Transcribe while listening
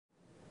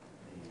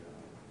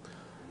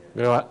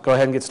Go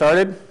ahead and get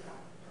started.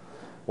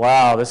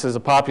 Wow, this is a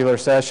popular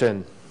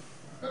session.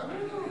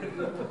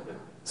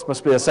 This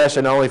must be a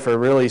session only for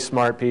really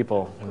smart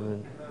people.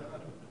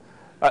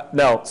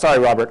 No, sorry,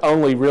 Robert,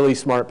 only really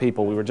smart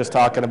people. We were just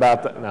talking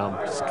about that. No,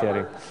 I'm just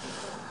kidding.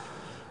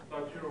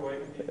 Thought you were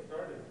waiting to get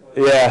started.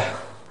 Yeah.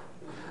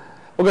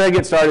 We'll go ahead and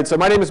get started. So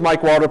my name is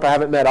Mike Waldrop. I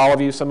haven't met all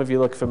of you. Some of you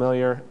look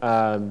familiar.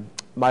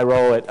 My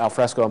role at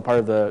Alfresco, I'm part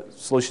of the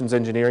solutions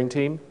engineering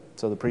team,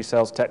 so the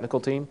pre-sales technical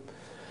team.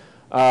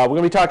 We're going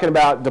to be talking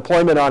about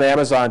deployment on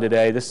Amazon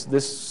today.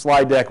 This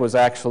slide deck was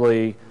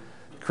actually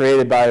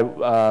created by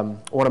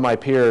one of my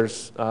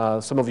peers.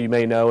 Some of you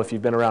may know if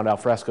you've been around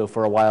Alfresco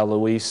for a while,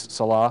 Luis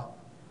Salah.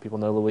 People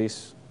know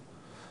Luis.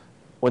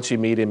 Once you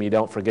meet him, you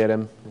don't forget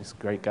him. He's a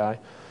great guy.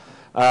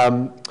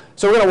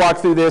 So we're going to walk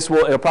through this.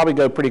 It'll probably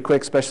go pretty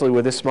quick, especially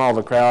with this small of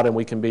a crowd, and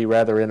we can be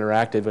rather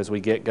interactive as we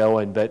get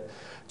going. But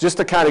just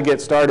to kind of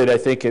get started, I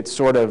think it's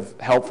sort of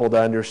helpful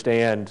to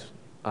understand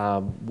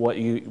what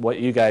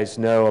you guys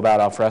know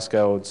about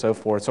Alfresco and so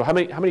forth. So how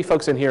many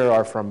folks in here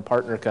are from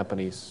partner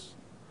companies,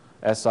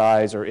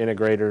 SIs or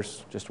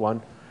integrators? Just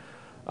one.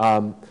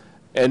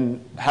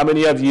 And how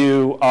many of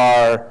you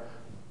are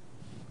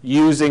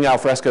using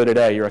Alfresco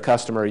today? You're a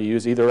customer. You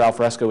use either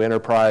Alfresco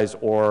Enterprise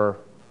or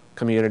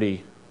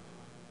Community.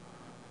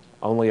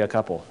 Only a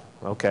couple.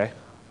 Okay.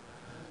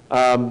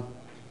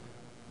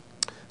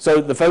 So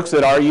the folks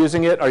that are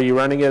using it, are you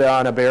running it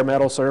on a bare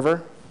metal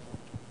server?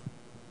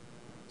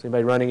 Is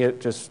anybody running it,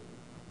 just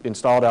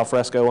installed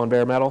Alfresco on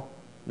bare metal?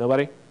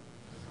 Nobody?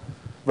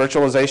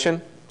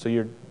 Virtualization? So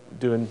you're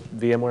doing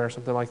VMware or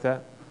something like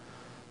that?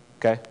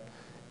 Okay.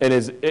 And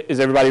is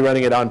everybody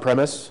running it on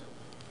premise?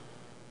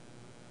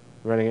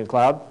 Running it in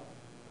cloud?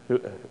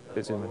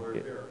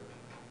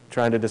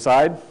 Trying to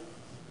decide?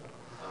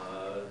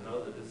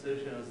 No, the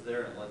decision is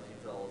there unless you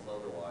tell us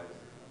otherwise.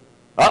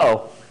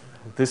 Uh-oh.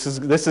 This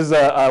is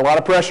a lot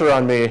of pressure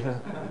on me.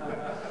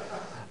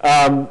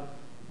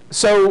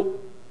 So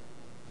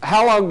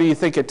how long do you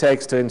think it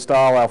takes to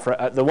install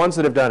Alfresco? The ones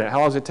that have done it, how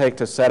long does it take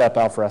to set up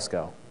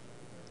Alfresco?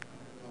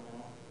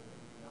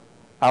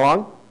 How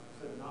long?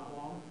 Not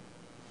long.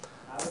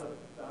 Out of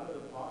the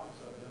box,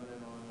 I've done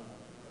it on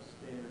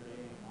a standard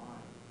game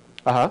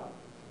line. Uh-huh.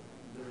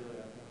 Literally,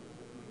 I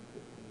think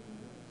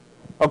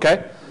 15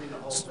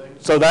 minutes. Okay.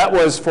 So that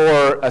was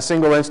for a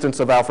single instance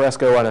of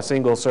Alfresco on a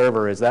single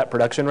server. Is that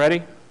production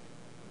ready?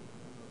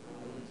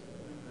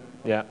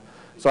 Yeah.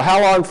 So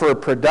how long for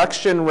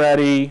production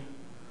ready,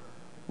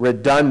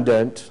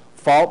 redundant,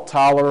 fault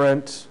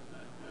tolerant,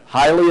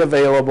 highly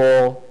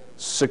available,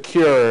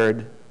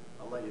 secured,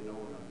 I'll let you know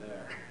when I'm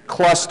there.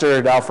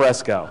 clustered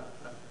Alfresco?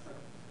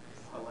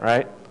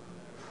 Right?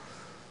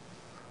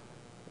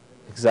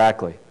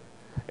 Exactly.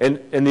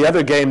 And the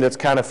other game that's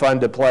kind of fun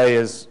to play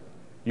is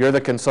you're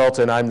the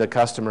consultant, I'm the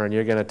customer, and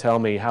you're going to tell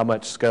me how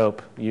much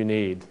scope you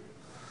need.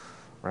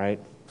 Right?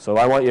 So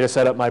I want you to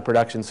set up my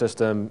production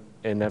system,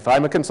 and if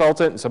I'm a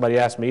consultant and somebody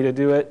asks me to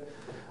do it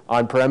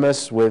on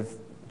premise with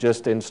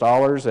just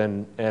installers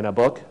and a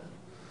book,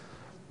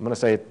 I'm going to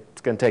say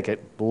it's going to take at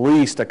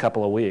least a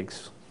couple of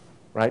weeks,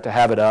 right, to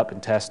have it up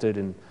and tested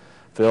and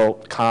feel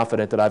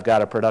confident that I've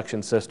got a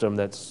production system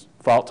that's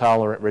fault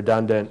tolerant,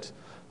 redundant,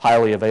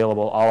 highly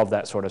available, all of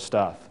that sort of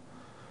stuff.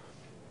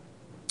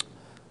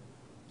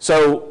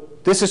 So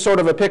this is sort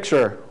of a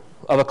picture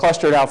of a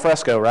clustered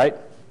Alfresco, right?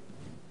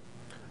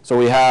 So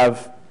we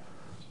have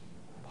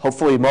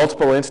hopefully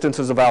multiple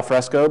instances of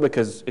Alfresco,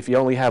 because if you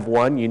only have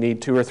one, you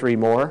need 2 or 3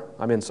 more.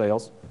 I'm in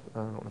sales. I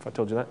don't know if I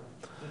told you that.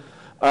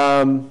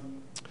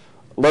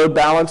 Load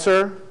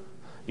balancer,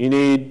 you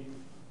need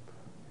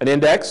an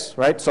index,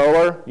 right?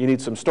 Solar, you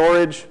need some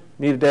storage,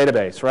 you need a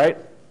database, right?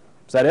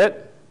 Is that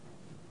it?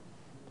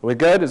 Are we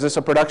good? Is this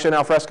a production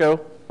Alfresco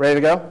ready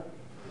to go?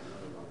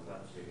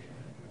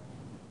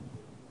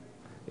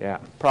 Yeah,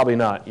 probably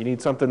not. You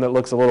need something that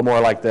looks a little more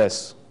like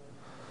this,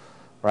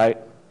 right?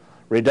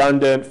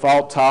 Redundant,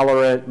 fault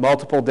tolerant,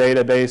 multiple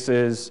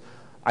databases.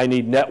 I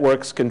need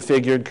networks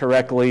configured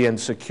correctly and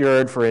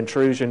secured for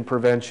intrusion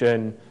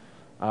prevention.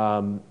 I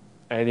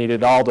need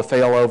it all to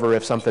fail over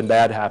if something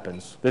bad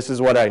happens. This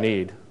is what I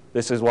need.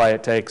 This is why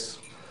it takes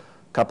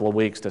a couple of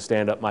weeks to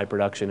stand up my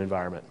production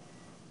environment.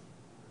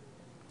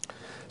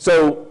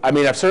 So, I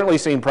mean, I've certainly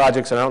seen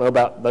projects, and I don't know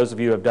about those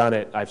of you who have done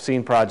it, I've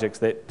seen projects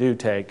that do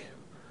take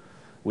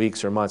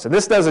weeks or months. And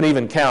this doesn't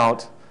even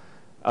count.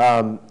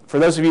 For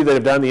those of you that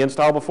have done the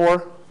install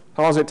before,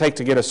 how long does it take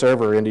to get a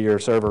server into your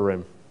server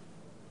room?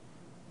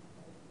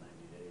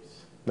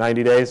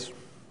 90 days?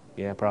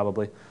 Yeah,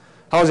 probably.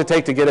 How long does it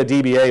take to get a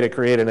DBA to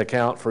create an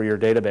account for your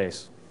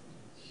database?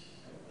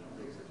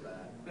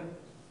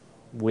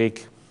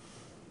 Week.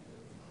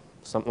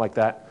 Something like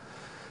that.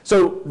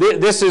 So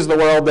this is the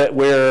world that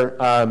we're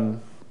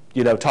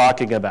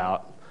talking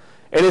about.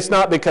 And it's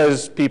not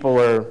because people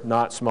are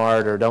not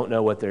smart or don't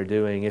know what they're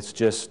doing. It's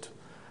just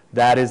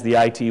that is the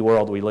IT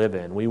world we live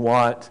in. We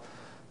want,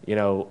 a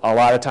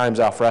lot of times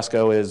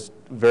Alfresco is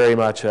very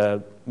much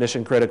a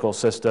mission critical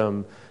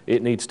system.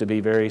 It needs to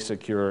be very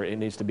secure. It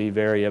needs to be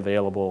very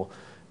available.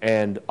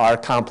 And our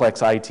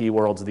complex IT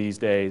worlds these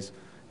days,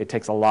 it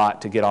takes a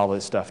lot to get all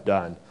this stuff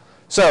done.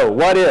 So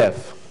what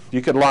if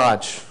you could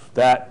launch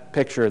that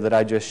picture that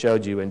I just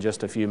showed you in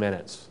just a few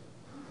minutes?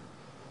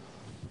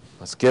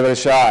 Let's give it a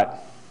shot.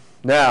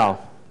 Now,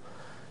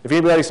 if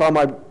anybody saw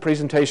my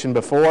presentation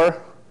before,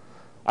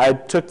 I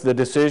took the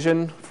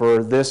decision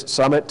for this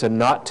summit to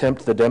not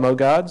tempt the demo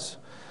gods.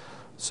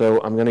 So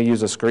I'm going to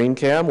use a screen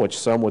cam, which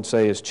some would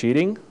say is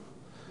cheating.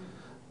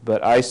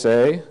 But I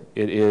say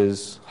it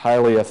is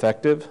highly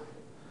effective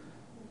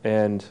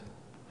and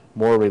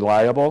more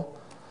reliable.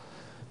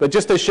 But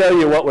just to show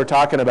you what we're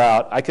talking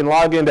about, I can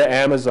log into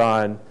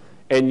Amazon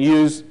and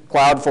use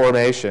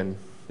CloudFormation.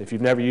 If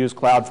you've never used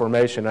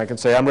CloudFormation, I can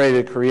say I'm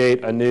ready to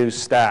create a new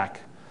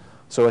stack.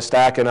 So a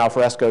stack in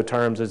Alfresco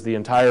terms is the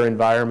entire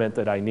environment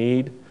that I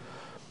need.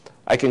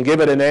 I can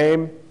give it a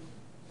name,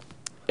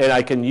 and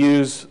I can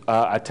use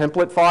a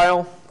template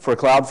file for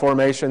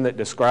CloudFormation that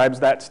describes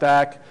that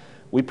stack.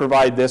 We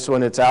provide this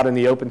one. It's out in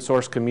the open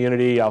source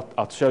community.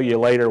 I'll show you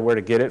later where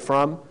to get it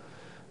from.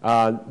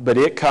 But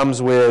it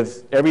comes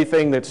with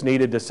everything that's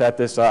needed to set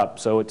this up.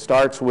 So it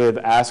starts with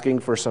asking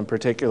for some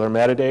particular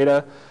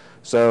metadata.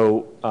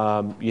 So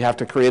you have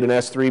to create an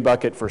S3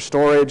 bucket for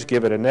storage,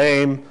 give it a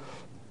name.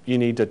 You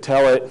need to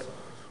tell it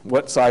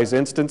what size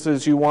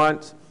instances you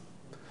want.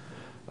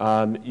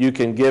 You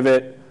can give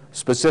it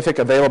specific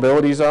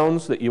availability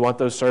zones that you want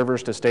those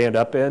servers to stand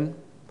up in.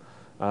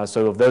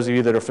 So if those of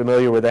you that are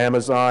familiar with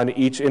Amazon,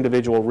 each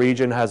individual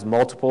region has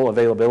multiple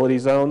availability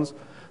zones.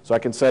 So I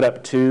can set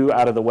up 2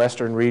 out of the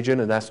western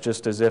region, and that's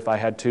just as if I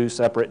had 2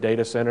 separate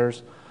data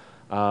centers.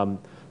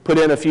 Put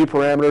in a few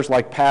parameters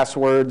like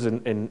passwords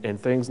and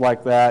things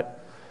like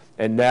that.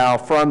 And now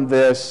from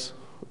this,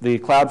 the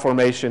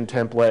CloudFormation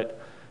template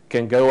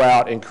can go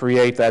out and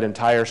create that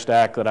entire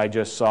stack that I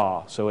just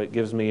saw. So it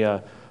gives me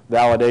a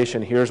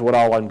validation. Here's what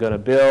all I'm going to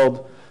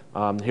build.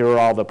 Here are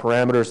all the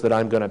parameters that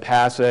I'm going to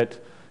pass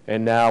it.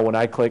 And now when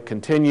I click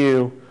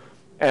continue,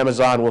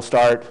 Amazon will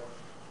start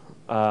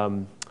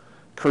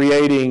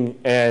creating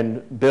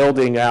and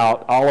building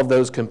out all of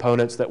those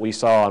components that we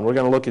saw. And we're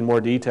going to look in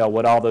more detail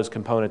what all those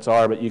components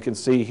are, but you can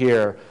see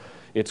here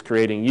it's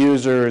creating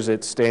users,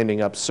 it's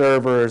standing up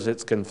servers,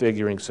 it's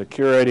configuring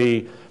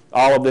security.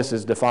 All of this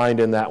is defined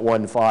in that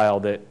one file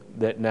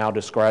that now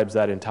describes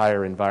that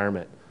entire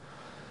environment.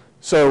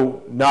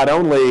 So not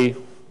only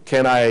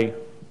can I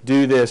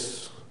do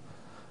this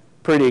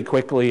pretty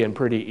quickly and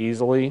pretty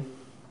easily,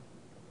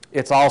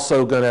 it's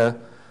also going to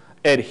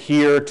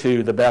adhere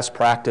to the best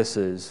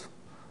practices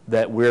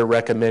that we're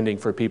recommending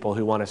for people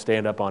who want to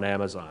stand up on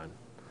Amazon,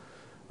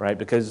 right?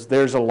 Because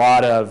there's a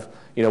lot of,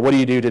 what do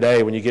you do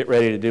today when you get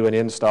ready to do an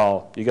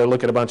install? You go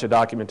look at a bunch of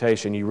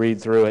documentation, you read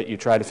through it, you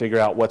try to figure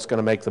out what's going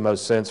to make the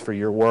most sense for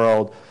your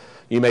world.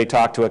 You may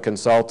talk to a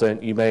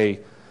consultant, you may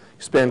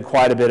spend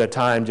quite a bit of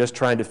time just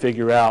trying to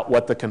figure out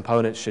what the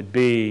components should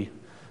be,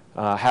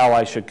 how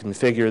I should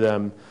configure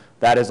them.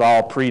 That is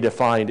all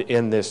predefined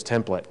in this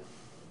template.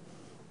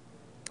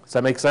 Does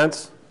that make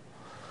sense?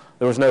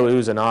 There was no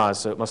oohs and ahs,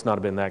 so it must not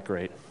have been that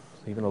great.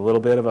 Even a little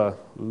bit of a,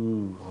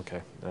 ooh,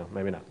 okay, no,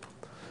 maybe not.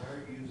 Why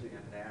are you using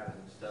a NAT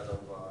instead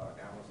of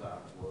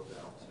Amazon's load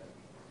balancing?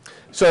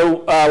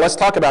 So let's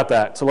talk about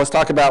that. So let's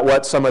talk about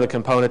what some of the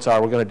components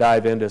are. We're going to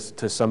dive into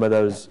some of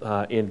those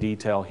in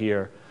detail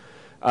here.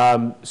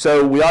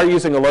 So we are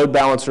using a load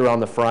balancer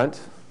on the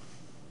front,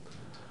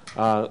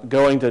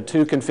 going to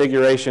 2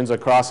 configurations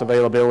across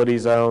availability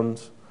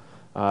zones.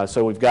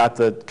 So we've got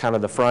the kind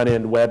of the front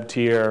end web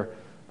tier.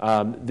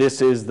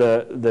 This is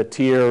the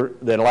tier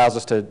that allows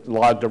us to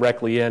log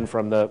directly in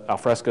from the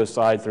Alfresco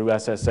side through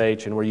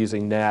SSH, and we're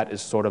using NAT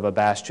as sort of a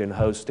bastion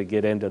host to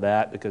get into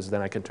that, because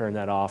then I can turn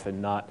that off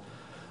and not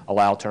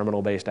allow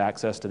terminal-based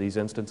access to these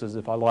instances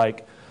if I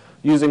like.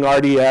 Using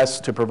RDS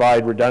to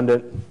provide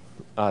redundant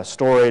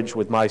storage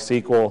with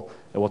MySQL,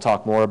 and we'll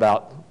talk more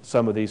about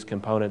some of these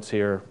components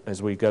here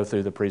as we go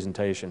through the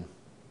presentation.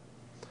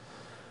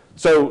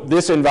 So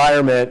this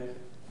environment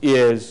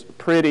is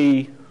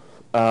pretty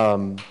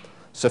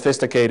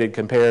sophisticated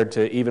compared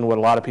to even what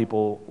a lot of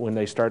people, when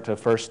they start to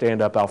first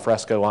stand up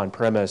Alfresco on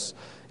premise,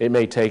 it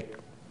may take,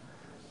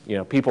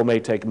 people may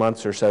take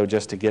months or so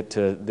just to get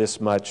to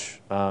this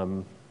much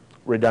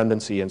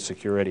redundancy and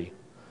security.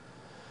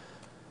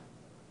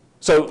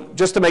 So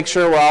just to make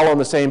sure we're all on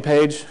the same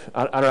page,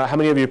 I don't know, how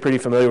many of you are pretty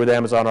familiar with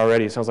Amazon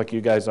already? It sounds like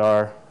you guys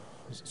are.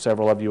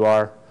 Several of you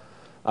are.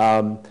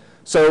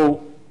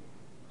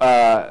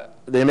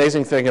 The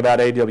amazing thing about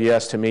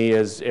AWS to me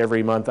is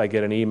every month I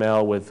get an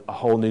email with a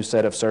whole new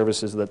set of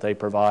services that they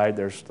provide.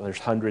 There's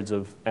hundreds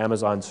of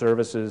Amazon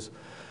services.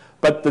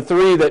 But the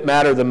 3 that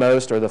matter the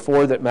most, or the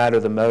 4 that matter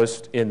the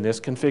most in this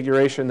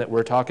configuration that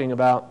we're talking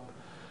about,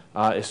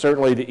 is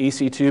certainly the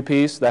EC2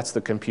 piece. That's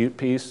the compute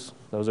piece.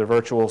 Those are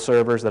virtual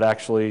servers that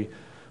actually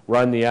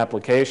run the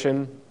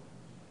application.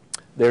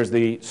 There's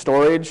the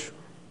storage,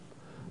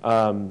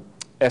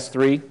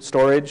 S3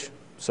 storage.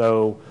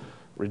 So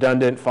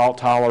redundant, fault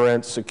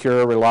tolerant,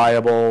 secure,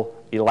 reliable,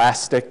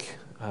 elastic,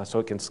 so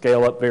it can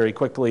scale up very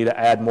quickly to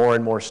add more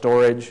and more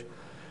storage.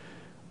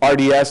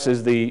 RDS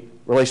is the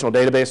relational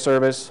database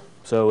service.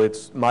 So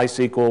it's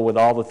MySQL with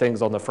all the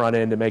things on the front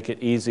end to make it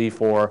easy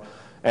for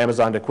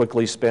Amazon to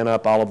quickly spin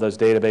up all of those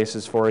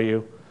databases for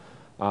you.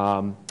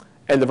 And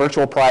the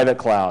virtual private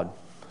cloud.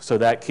 So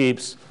that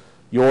keeps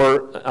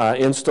your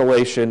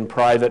installation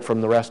private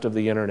from the rest of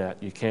the internet.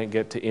 You can't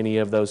get to any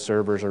of those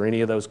servers or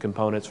any of those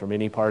components from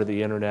any part of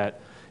the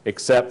internet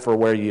except for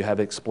where you have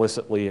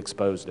explicitly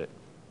exposed it.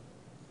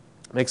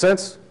 Make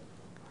sense?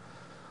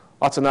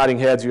 Lots of nodding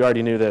heads, you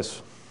already knew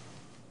this.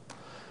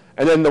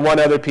 And then the one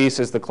other piece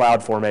is the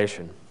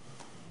CloudFormation.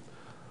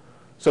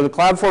 So the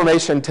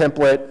CloudFormation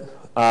template,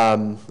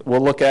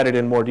 we'll look at it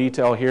in more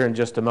detail here in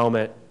just a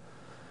moment.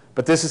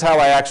 But this is how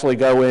I actually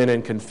go in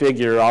and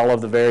configure all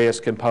of the various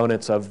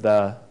components of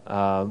the,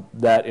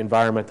 that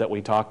environment that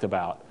we talked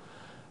about.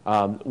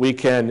 We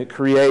can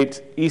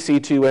create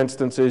EC2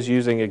 instances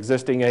using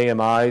existing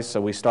AMIs. So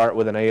we start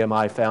with an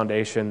AMI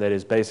foundation that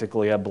is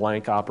basically a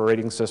blank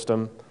operating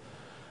system.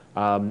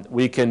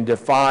 We can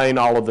define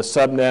all of the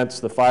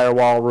subnets, the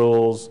firewall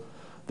rules,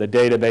 the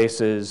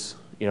databases,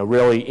 you know,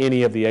 really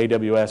any of the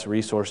AWS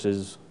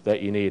resources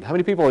that you need. How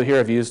many people here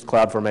have used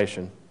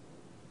CloudFormation?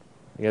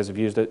 You guys have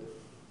used it?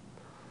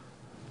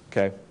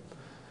 Okay.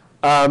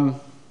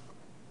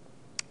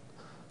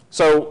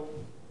 So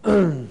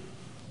the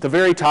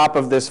very top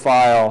of this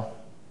file,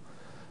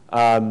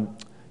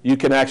 you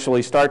can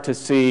actually start to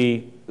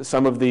see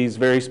some of these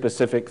very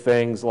specific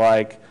things,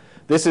 like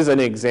this is an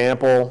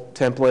example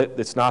template.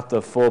 It's not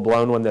the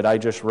full-blown one that I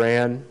just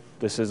ran.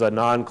 This is a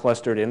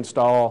non-clustered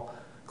install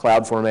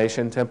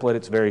CloudFormation template.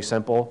 It's very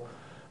simple.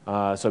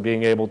 So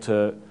being able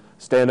to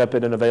stand up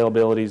in an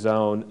availability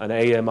zone, an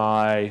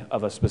AMI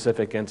of a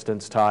specific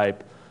instance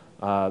type,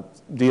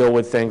 deal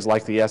with things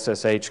like the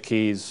SSH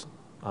keys.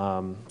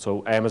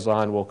 So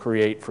Amazon will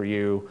create for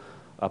you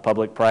a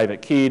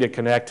public-private key to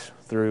connect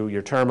through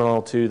your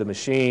terminal to the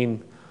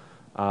machine,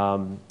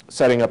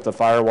 setting up the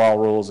firewall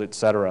rules,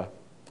 etc.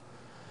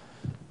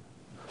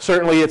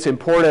 Certainly it's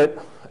important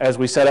as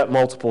we set up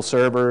multiple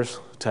servers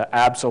to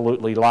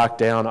absolutely lock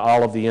down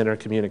all of the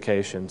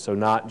intercommunication. So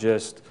not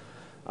just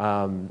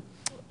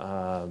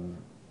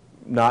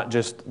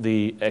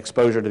the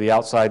exposure to the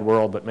outside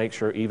world, but make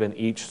sure even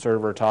each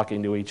server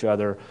talking to each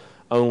other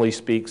only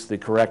speaks the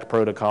correct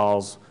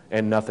protocols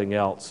and nothing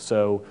else.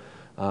 So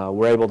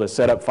we're able to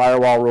set up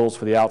firewall rules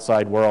for the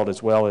outside world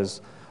as well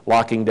as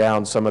locking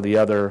down some of the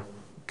other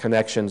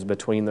connections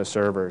between the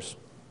servers.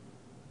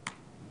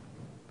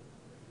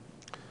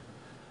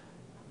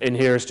 And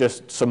here's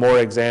just some more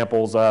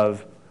examples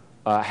of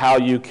how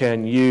you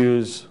can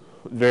use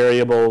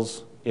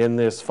variables in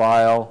this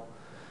file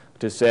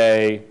to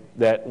say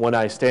that when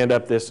I stand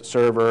up this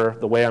server,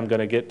 the way I'm going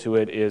to get to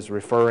it is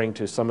referring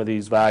to some of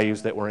these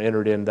values that were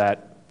entered in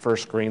that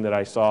first screen that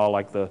I saw,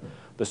 like the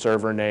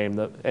server name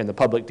and the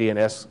public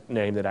DNS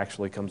name that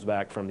actually comes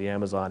back from the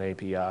Amazon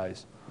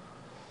APIs.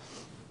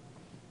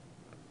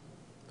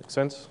 Make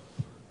sense?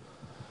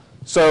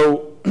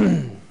 So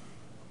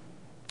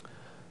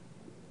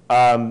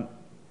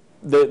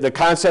the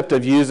concept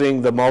of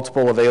using the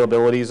multiple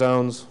availability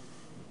zones.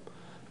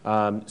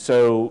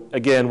 So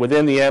again,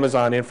 within the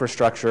Amazon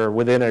infrastructure,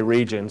 within a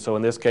region, so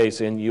in this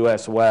case in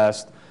US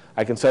West,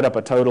 I can set up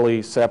a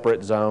totally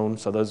separate zone.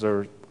 So those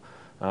are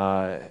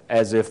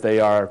as if they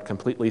are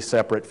completely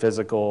separate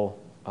physical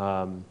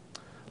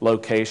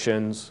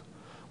locations.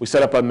 We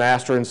set up a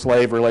master and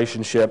slave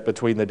relationship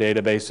between the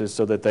databases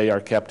so that they are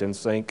kept in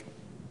sync.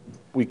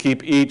 We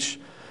keep each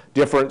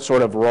different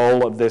sort of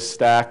role of this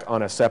stack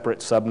on a separate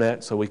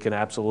subnet so we can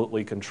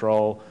absolutely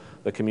control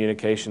the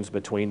communications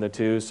between the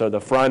two. So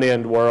the front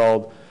end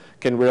world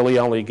can really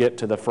only get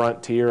to the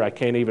front tier. I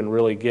can't even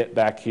really get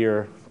back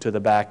here to the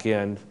back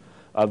end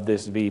of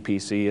this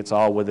VPC. It's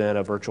all within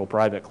a virtual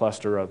private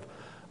cluster of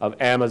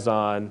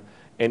Amazon.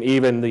 And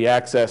even the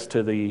access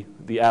to the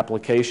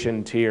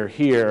application tier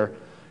here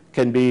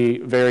can be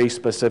very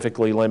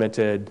specifically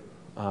limited.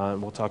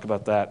 We'll talk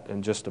about that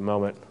in just a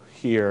moment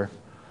here.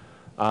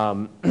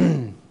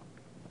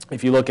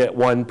 If you look at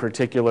one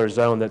particular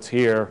zone that's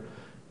here,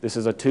 this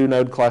is a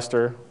 2-node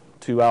cluster,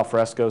 2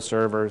 Alfresco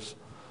servers.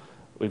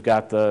 We've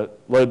got the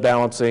load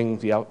balancing,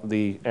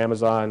 the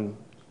Amazon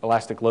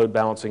Elastic Load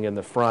Balancing in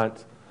the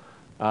front.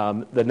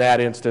 The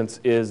NAT instance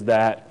is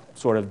that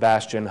sort of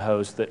bastion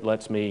host that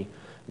lets me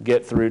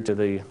get through to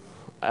the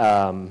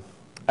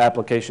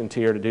application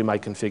tier to do my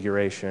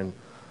configuration.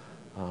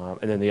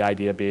 And then the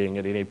idea being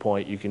at any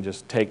point you can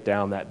just take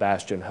down that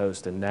bastion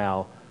host, and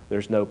now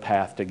there's no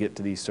path to get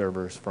to these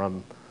servers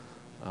from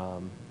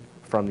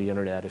the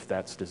internet if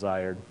that's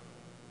desired.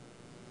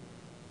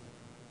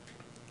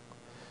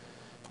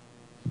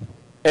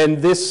 And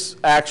this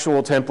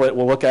actual template,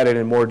 we'll look at it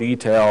in more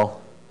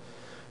detail.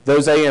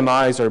 Those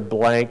AMIs are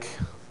blank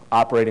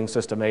operating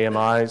system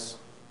AMIs.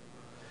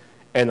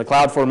 And the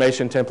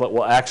CloudFormation template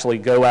will actually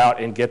go out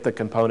and get the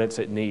components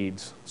it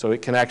needs. So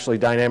it can actually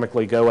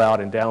dynamically go out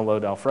and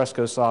download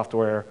Alfresco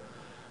software,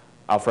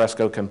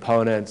 Alfresco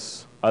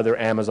components, other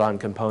Amazon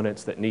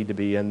components that need to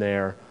be in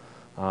there.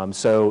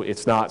 So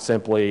it's not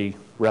simply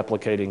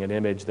replicating an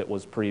image that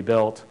was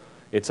pre-built.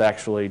 It's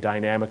actually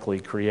dynamically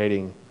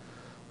creating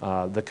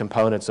the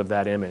components of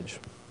that image.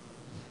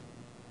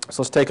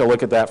 So let's take a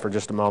look at that for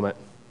just a moment.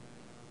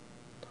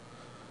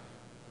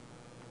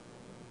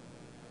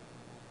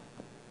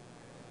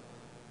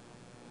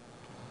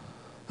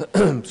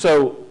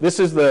 So this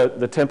is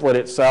the template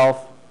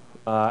itself.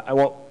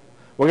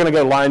 We're going to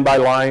go line by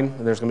line,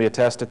 and there's going to be a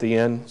test at the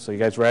end. So you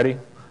guys ready?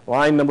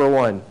 Line number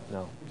 1.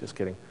 No, just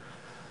kidding.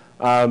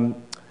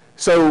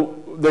 So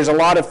there's a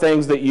lot of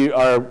things that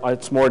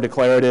it's more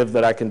declarative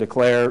that I can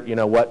declare,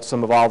 what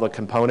some of all the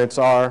components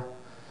are.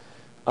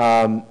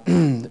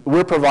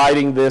 We're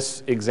providing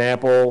this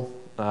example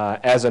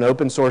as an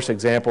open source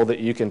example that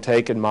you can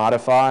take and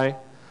modify.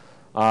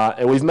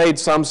 And we've made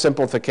some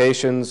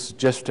simplifications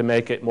just to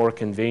make it more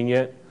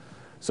convenient.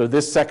 So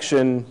this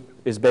section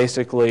is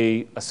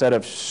basically a set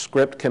of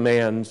script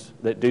commands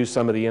that do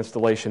some of the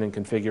installation and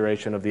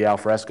configuration of the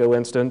Alfresco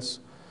instance.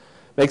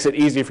 Makes it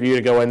easy for you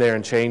to go in there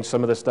and change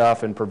some of the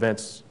stuff and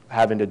prevents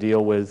having to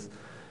deal with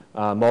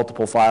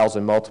multiple files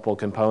and multiple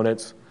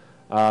components.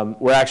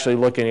 We're actually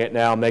looking at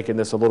now making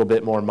this a little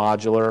bit more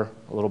modular,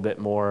 a little bit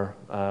more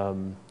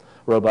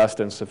robust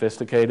and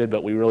sophisticated,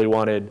 but we really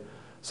wanted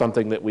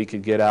something that we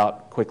could get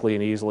out quickly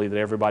and easily that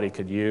everybody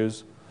could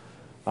use.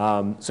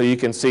 So you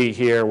can see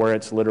here where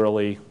it's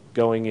literally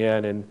going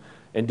in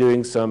and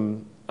doing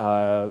some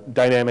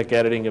dynamic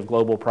editing of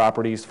global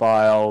properties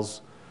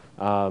files,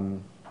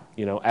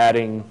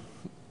 adding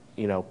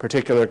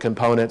particular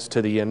components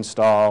to the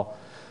install.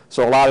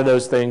 So a lot of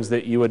those things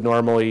that you would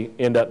normally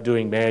end up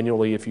doing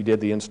manually if you did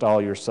the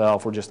install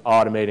yourself, we're just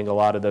automating a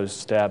lot of those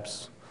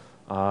steps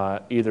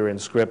either in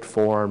script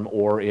form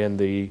or in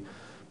the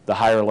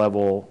higher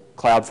level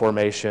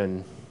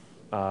CloudFormation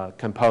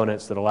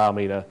components that allow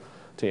me to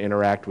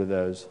interact with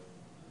those.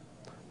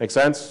 Make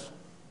sense?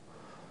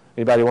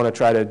 Anybody want to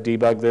try to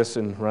debug this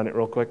and run it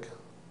real quick?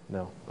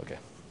 No? Okay.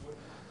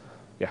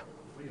 Yeah.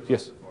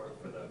 Yes?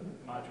 For the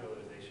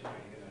modularization, are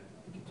you going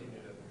to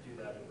continue to do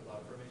that in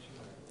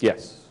CloudFormation?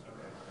 Yes. Okay.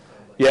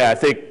 Yeah, I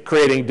think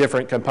creating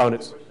different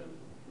components.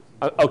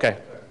 Okay.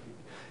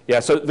 Yeah,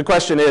 so the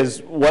question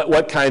is,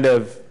 what kind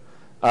of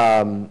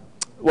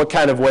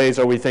ways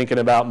are we thinking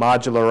about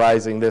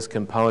modularizing this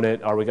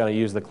component? Are we going to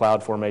use the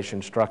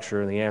CloudFormation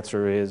structure? And the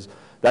answer is,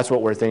 that's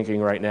what we're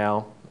thinking right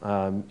now,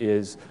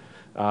 is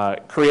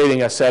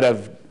creating a set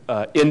of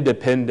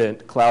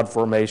independent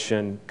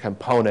CloudFormation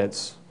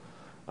components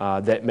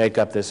that make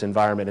up this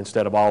environment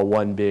instead of all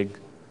one big,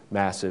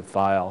 massive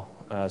file.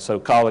 So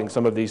calling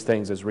some of these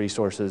things as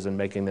resources and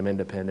making them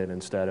independent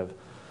instead of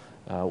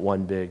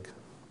one big,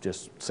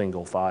 just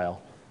single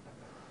file.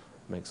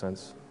 Make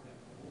sense?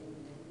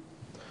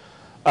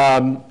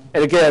 And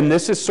again,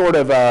 this is sort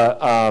of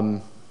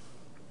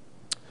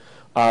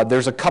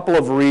there's a couple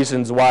of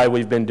reasons why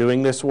we've been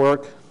doing this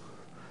work.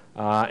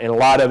 And a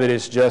lot of it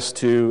is just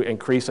to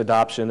increase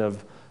adoption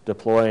of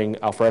deploying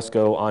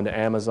Alfresco onto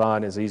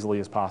Amazon as easily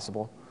as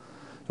possible.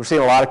 We're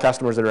seeing a lot of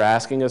customers that are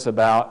asking us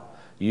about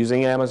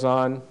using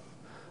Amazon.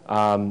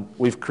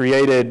 We've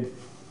created,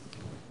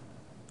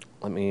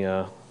 let me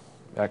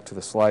back to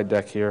the slide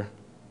deck here.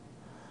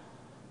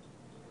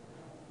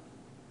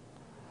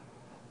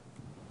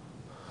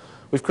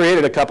 We've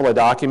created a couple of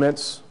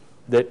documents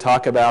that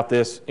talk about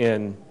this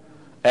in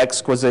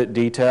exquisite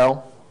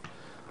detail.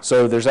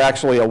 So there's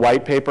actually a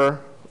white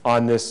paper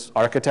on this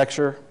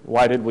architecture.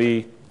 Why did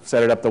we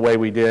set it up the way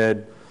we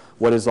did?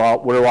 What do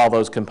all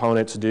those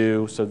components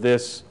do? So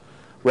this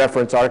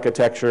reference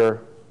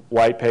architecture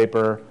white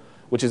paper,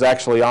 which is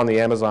actually on the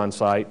Amazon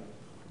site,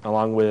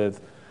 along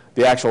with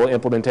the actual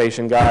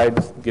implementation guide,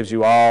 gives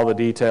you all the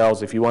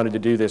details. If you wanted to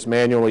do this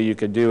manually, you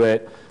could do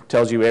it.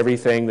 Tells you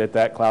everything that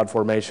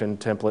CloudFormation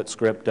template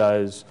script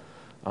does.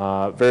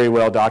 Very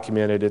well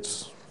documented.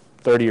 It's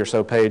 30 or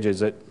so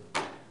pages. It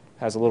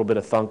has a little bit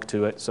of thunk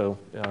to it, so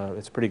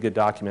it's a pretty good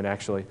document,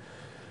 actually.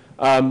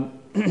 But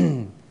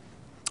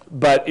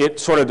it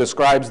sort of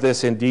describes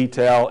this in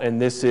detail, and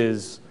this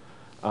is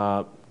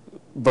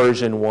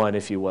version 1,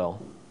 if you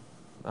will.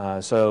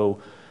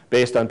 So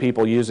based on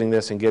people using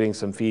this and getting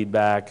some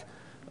feedback,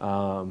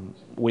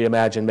 we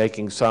imagine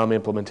making some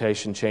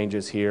implementation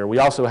changes here. We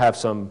also have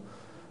some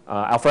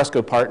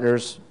Alfresco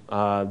partners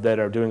that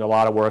are doing a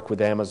lot of work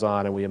with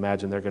Amazon, and we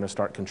imagine they're going to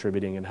start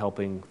contributing and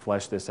helping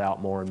flesh this out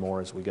more and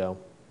more as we go.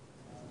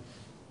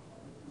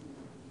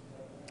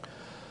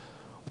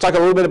 We'll talk a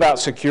little bit about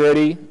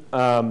security.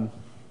 The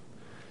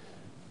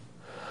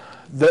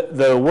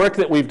work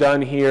that we've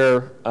done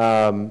here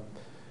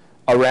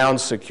around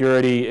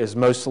security is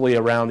mostly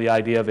around the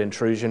idea of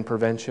intrusion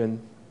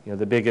prevention.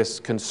 The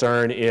biggest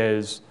concern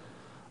is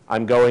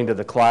I'm going to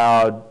the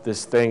cloud,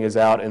 this thing is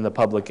out in the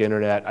public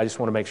internet, I just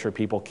want to make sure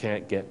people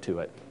can't get to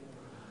it.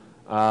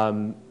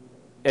 And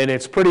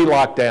it's pretty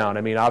locked down.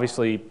 I mean,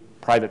 obviously,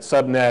 private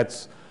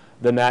subnets,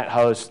 the NAT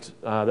host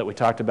that we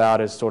talked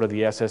about is sort of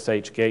the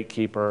SSH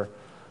gatekeeper,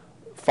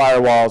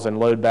 firewalls and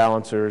load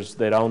balancers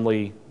that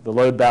the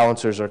load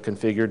balancers are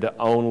configured to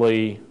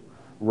only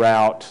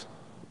route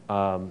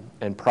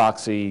and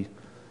proxy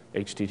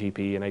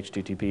HTTP and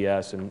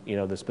HTTPS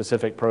and the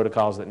specific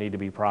protocols that need to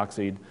be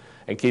proxied,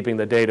 and keeping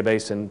the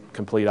database in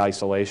complete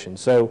isolation.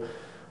 So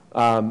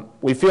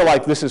We feel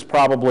like this is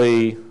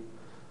probably,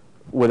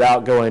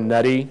 without going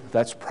nutty,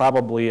 that's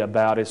probably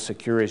about as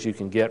secure as you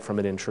can get from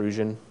an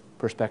intrusion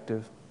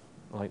perspective,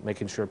 like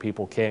making sure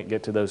people can't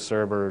get to those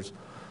servers.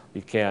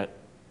 You can't,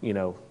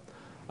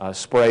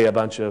 spray a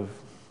bunch of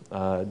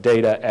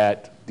data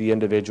at the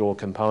individual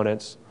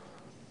components.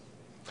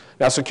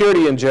 Now,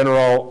 security in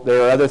general,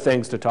 there are other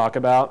things to talk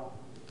about.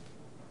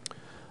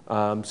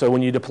 So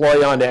when you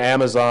deploy onto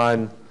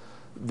Amazon,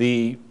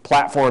 the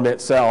platform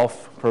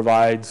itself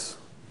provides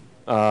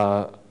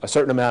a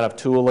certain amount of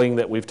tooling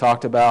that we've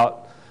talked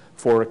about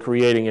for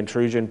creating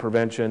intrusion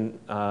prevention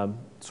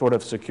sort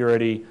of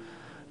security.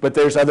 But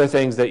there's other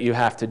things that you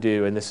have to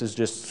do, and this is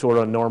just sort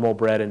of normal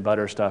bread and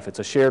butter stuff. It's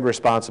a shared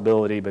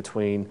responsibility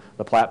between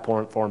the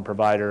platform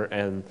provider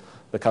and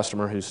the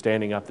customer who's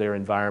standing up their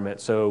environment.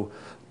 So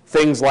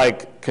things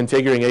like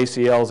configuring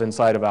ACLs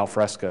inside of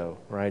Alfresco,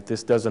 right?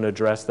 This doesn't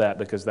address that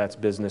because that's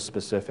business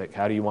specific.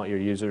 How do you want your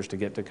users to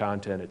get to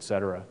content, et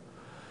cetera?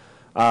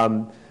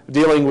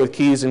 Dealing with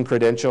keys and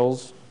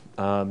credentials.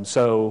 There's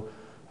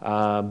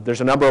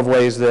a number of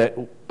ways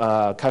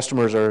that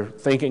customers are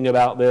thinking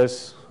about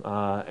this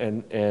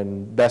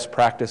and best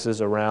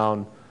practices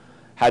around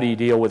how do you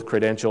deal with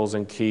credentials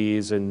and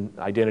keys and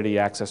identity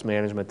access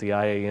management, the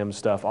IAM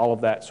stuff, all of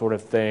that sort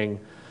of thing,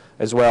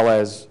 as well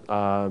as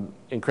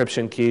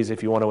encryption keys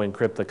if you want to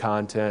encrypt the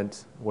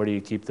content. Where do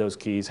you keep those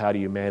keys? How do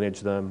you manage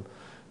them?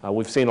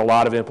 We've seen a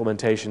lot of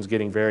implementations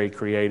getting very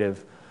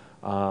creative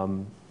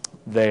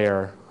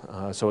there.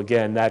 So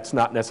again, that's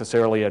not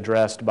necessarily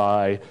addressed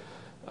by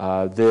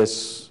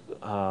this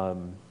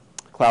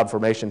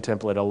CloudFormation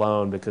template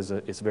alone because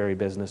it's very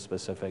business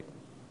specific.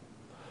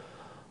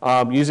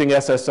 Using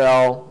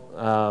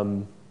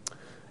SSL,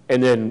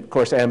 and then of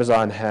course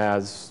Amazon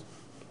has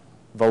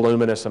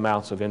voluminous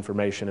amounts of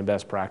information and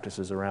best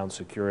practices around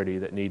security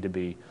that need to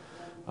be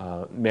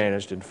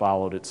managed and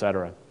followed, et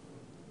cetera.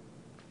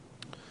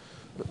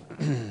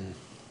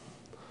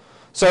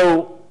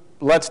 So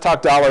let's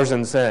talk dollars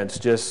and cents,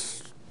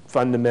 just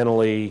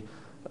fundamentally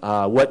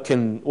what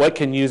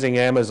can using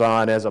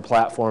Amazon as a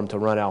platform to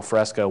run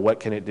Alfresco, what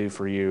can it do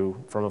for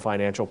you from a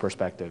financial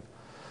perspective?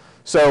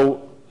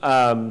 So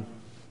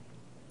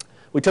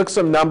we took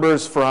some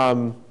numbers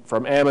from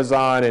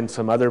Amazon and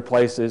some other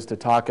places to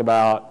talk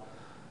about,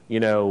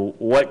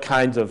 what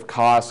kinds of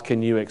costs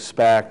can you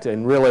expect,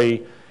 and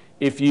really,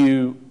 if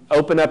you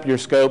open up your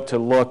scope to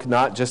look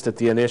not just at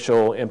the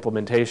initial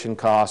implementation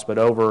costs, but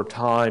over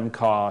time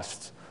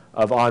costs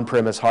of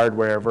on-premise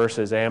hardware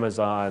versus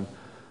Amazon,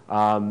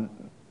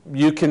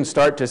 you can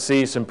start to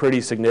see some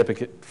pretty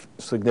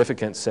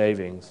significant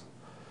savings.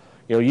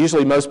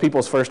 Usually most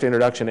people's first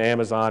introduction to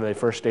Amazon, they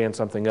first stand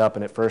something up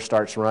and it first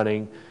starts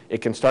running,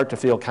 it can start to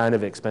feel kind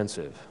of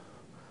expensive.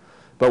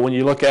 But when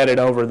you look at it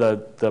over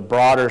the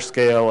broader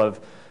scale of,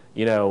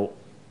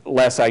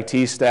 less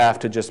IT staff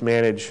to just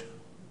manage,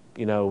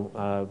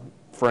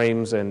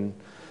 frames and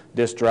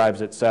disk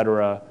drives, et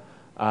cetera,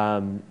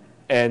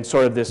 and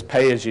sort of this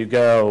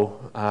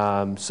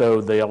pay-as-you-go,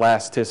 so the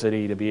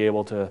elasticity to be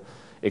able to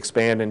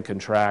expand and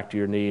contract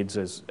your needs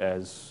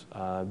as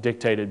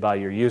dictated by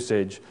your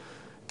usage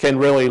can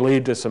really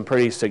lead to some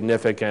pretty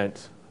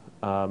significant,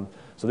 so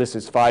this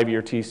is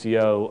 5-year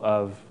TCO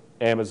of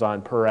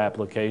Amazon per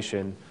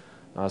application,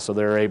 so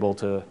they're able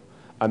to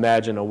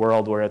imagine a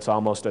world where it's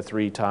almost a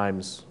 3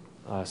 times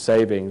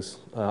savings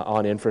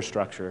on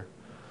infrastructure.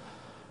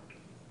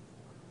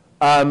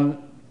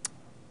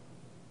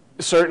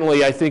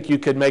 Certainly, I think you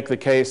could make the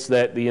case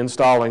that the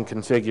install and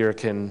configure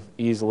can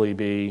easily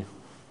be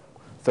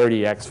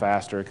 30x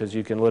faster because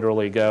you can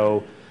literally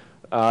go,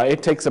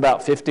 it takes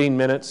about 15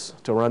 minutes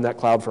to run that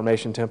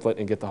CloudFormation template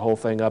and get the whole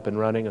thing up and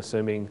running,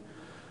 assuming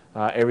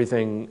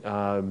everything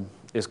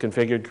is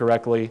configured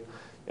correctly,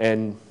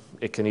 and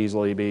it can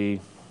easily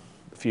be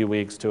a few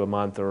weeks to a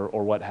month or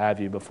what have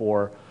you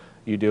before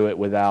you do it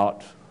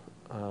without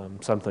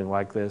something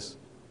like this.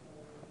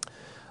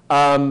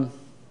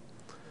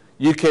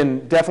 You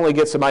can definitely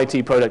get some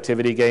IT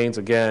productivity gains.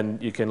 Again,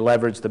 you can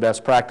leverage the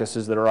best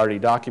practices that are already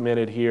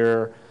documented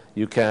here.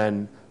 You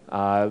can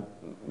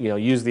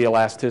use the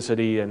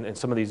elasticity and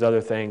some of these other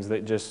things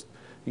that just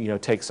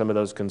take some of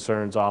those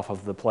concerns off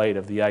of the plate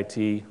of the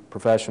IT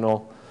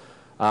professional.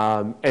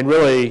 And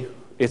really,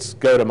 it's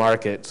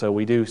go-to-market. So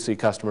we do see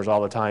customers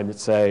all the time that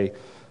say,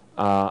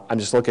 I'm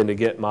just looking to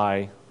get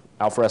my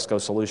Alfresco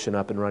solution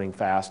up and running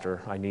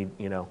faster. I need,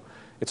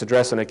 it's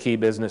addressing a key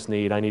business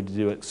need. I need to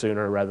do it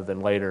sooner rather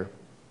than later.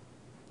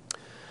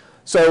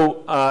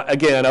 So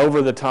again,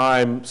 over the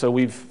time, so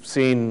we've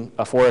seen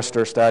a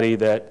Forrester study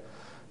that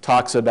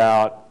talks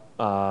about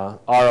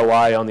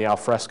ROI on the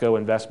Alfresco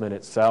investment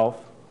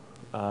itself,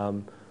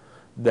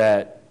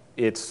 that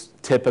it's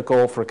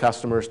typical for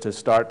customers to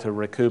start to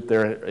recoup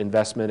their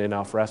investment in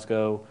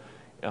Alfresco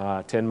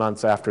 10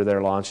 months after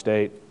their launch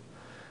date.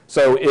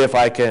 So if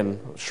I can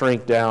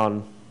shrink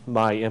down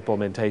my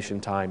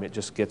implementation time, it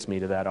just gets me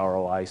to that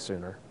ROI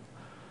sooner.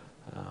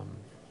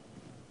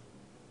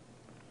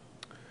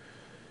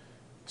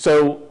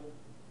 So,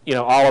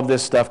 all of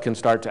this stuff can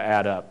start to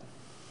add up.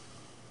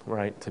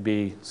 right, to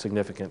be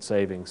significant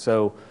savings.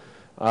 So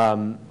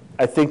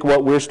I think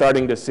what we're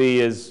starting to see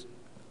is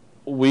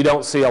we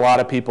don't see a lot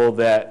of people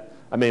that,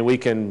 I mean, we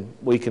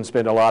can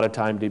spend a lot of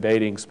time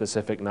debating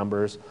specific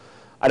numbers.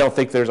 I don't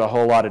think there's a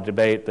whole lot of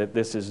debate that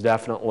this is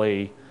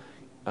definitely,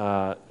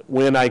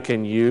 when I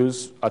can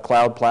use a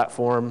cloud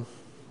platform,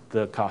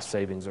 the cost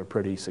savings are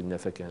pretty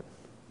significant.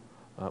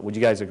 Would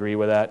you guys agree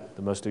with that?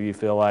 Do most of you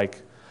feel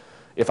like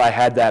if I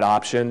had that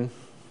option,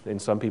 and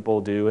some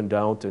people do and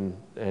don't,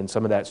 and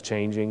some of that's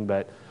changing,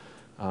 but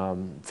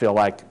feel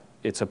like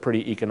it's a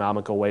pretty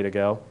economical way to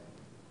go?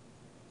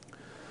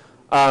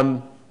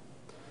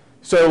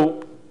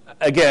 So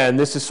again,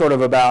 this is sort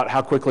of about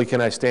how quickly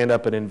can I stand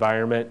up an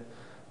environment.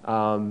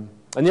 And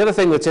the other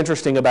thing that's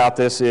interesting about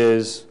this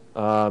is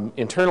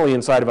internally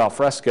inside of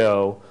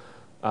Alfresco,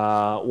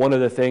 one of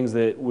the things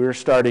that we're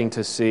starting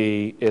to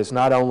see is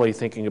not only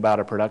thinking about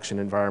a production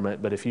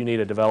environment, but if you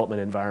need a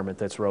development environment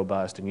that's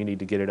robust and you need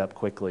to get it up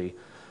quickly,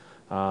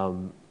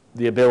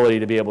 the ability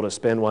to be able to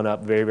spin one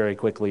up very, very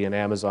quickly in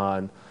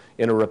Amazon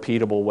in a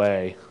repeatable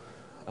way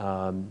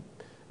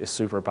is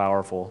super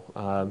powerful.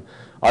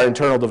 Our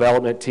internal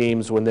development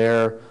teams, when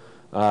they're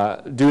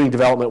doing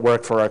development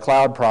work for our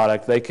cloud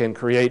product, they can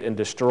create and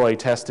destroy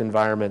test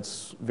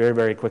environments very,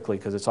 very quickly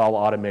because it's all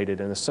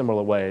automated in a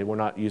similar way. We're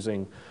not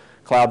using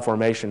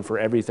CloudFormation for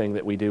everything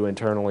that we do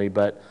internally,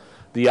 but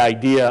the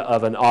idea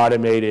of an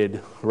automated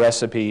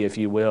recipe, if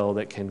you will,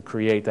 that can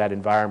create that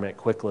environment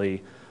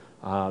quickly,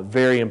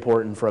 very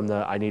important from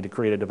the I need to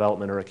create a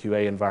development or a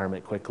QA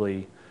environment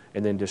quickly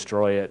and then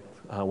destroy it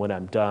when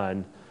I'm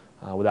done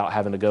without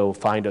having to go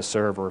find a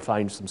server,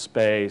 find some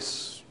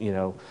space, you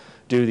know,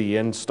 do the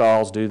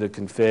installs, do the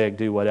config,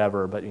 do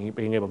whatever, but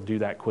being able to do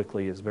that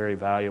quickly is very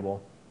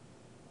valuable.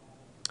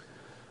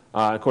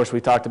 Of course,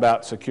 we talked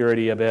about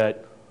security a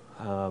bit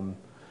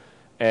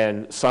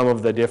and some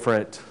of the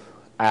different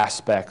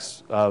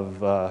aspects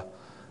of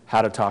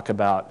how to talk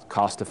about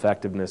cost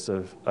effectiveness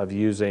of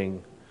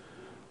using,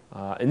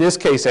 in this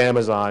case,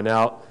 Amazon.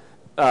 Now,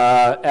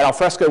 at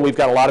Alfresco, we've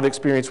got a lot of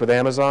experience with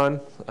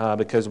Amazon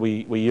because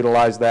we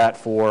utilize that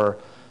for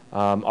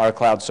our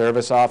cloud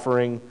service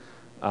offering.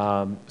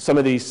 Some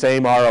of these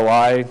same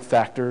ROI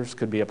factors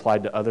could be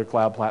applied to other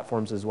cloud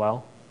platforms as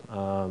well.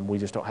 We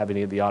just don't have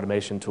any of the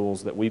automation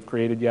tools that we've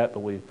created yet,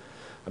 but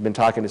I've been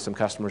talking to some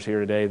customers here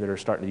today that are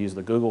starting to use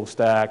the Google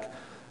stack.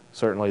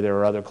 Certainly there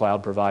are other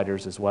cloud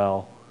providers as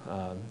well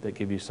that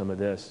give you some of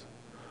this.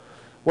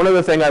 One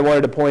other thing I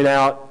wanted to point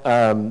out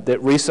that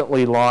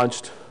recently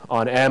launched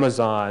on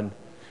Amazon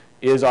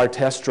is our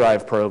test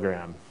drive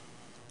program.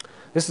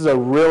 This is a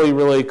really,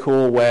 really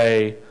cool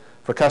way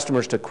for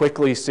customers to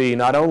quickly see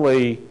not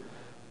only,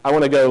 I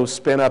want to go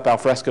spin up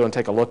Alfresco and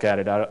take a look at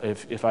it.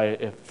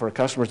 If for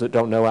customers that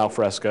don't know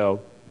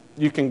Alfresco,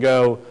 you can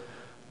go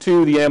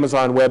to the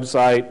Amazon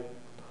website,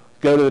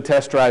 go to the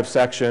test drive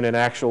section, and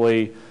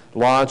actually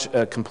launch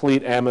a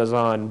complete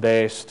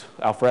Amazon-based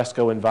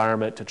Alfresco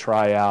environment to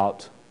try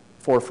out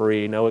for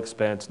free, no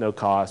expense, no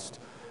cost.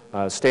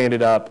 Stand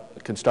it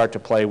up, can start to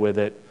play with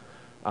it,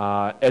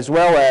 as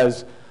well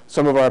as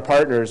some of our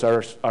partners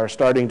are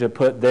starting to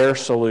put their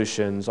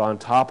solutions on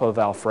top of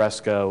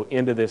Alfresco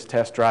into this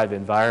test drive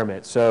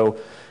environment. So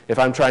if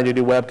I'm trying to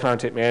do web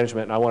content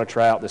management and I want to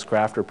try out this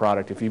Crafter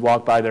product, if you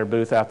walk by their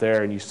booth out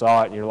there and you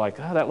saw it and you're like,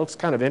 oh, that looks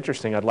kind of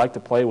interesting, I'd like to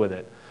play with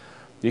it.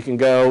 You can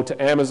go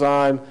to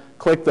Amazon,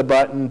 click the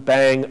button,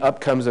 bang,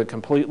 up comes a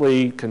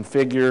completely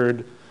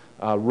configured,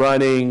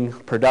 running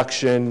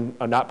production,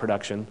 not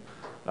production,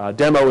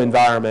 demo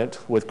environment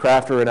with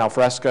Crafter and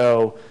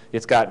Alfresco.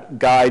 It's got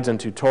guides and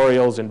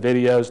tutorials and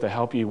videos to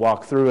help you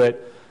walk through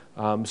it.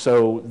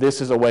 So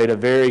this is a way to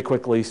very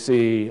quickly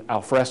see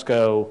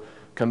Alfresco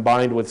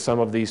combined with some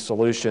of these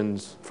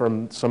solutions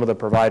from some of the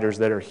providers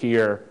that are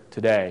here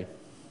today.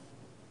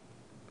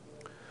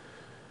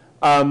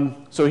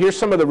 So here's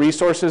some of the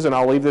resources, and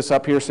I'll leave this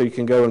up here so you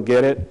can go and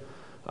get it.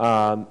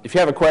 If you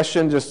have a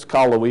question, just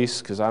call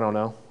Luis, because I don't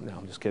know. No,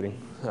 I'm just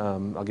kidding.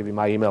 I'll give you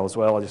my email as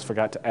well. I just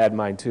forgot to add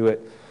mine to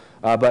it.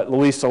 But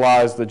Luis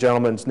Salah is the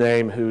gentleman's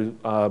name who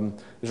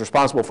is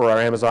responsible for our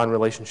Amazon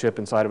relationship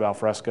inside of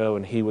Alfresco,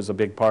 and he was a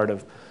big part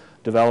of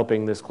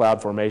developing this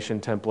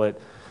CloudFormation template.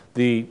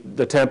 The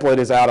template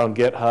is out on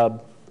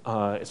GitHub,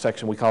 a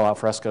section we call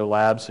Alfresco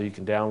Labs, so you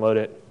can download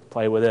it,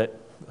 play with it,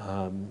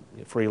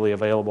 freely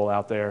available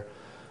out there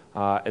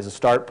as a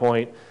start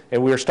point.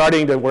 And we're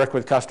starting to work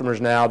with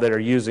customers now that are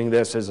using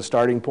this as a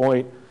starting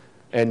point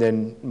and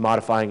then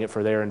modifying it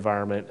for their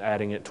environment,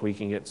 adding it,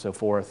 tweaking it, so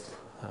forth.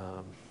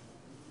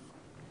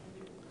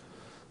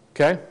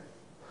 Okay?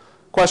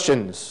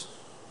 Questions?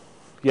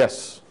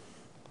 Yes?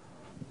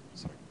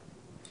 Sorry.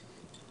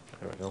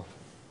 There we go.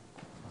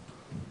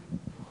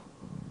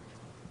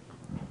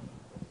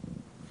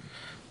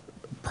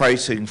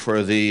 Pricing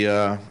for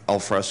the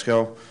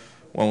Alfresco,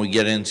 when we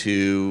get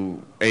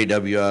into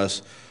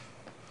AWS,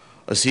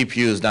 a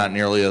CPU is not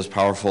nearly as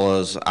powerful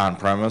as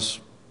on-premise.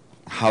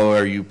 How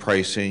are you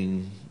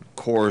pricing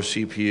core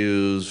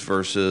CPUs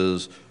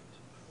versus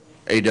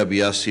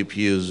AWS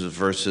CPUs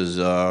versus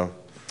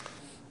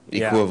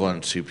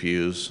equivalent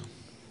CPUs?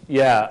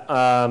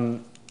 Yeah.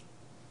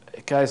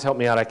 Guys, help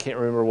me out. I can't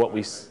remember what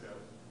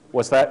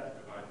what's that?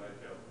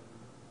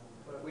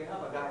 But we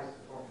have a guy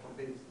from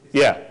this.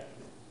 Yeah.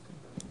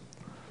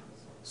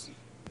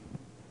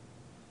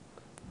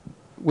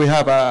 We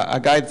have a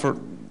guide for,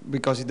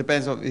 because it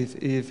depends on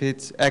if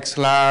it's X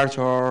large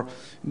or,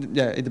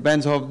 yeah, it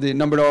depends on the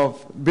number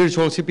of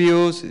virtual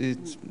CPUs.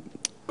 It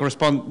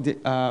correspond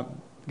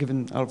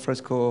given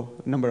Alfresco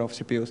number of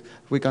CPUs.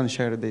 We can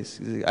share this.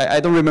 I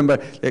don't remember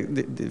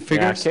the figures.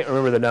 Yeah, I can't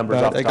remember the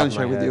numbers off the I top can of my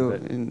share with head, you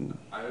but- in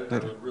I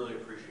later. would really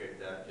appreciate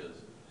that,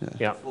 because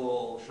Yeah.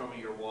 full, show me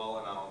your wall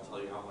and I'll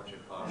tell you how much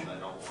it costs. I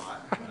don't want,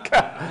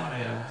 I want to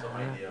have some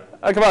idea.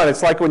 Oh, come on,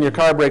 it's like when your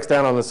car breaks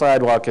down on the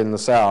sidewalk in the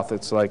South.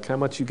 It's like, how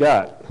much you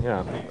got?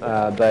 Yeah.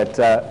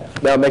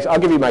 No, I'll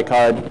give you my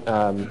card,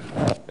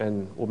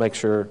 and we'll make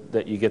sure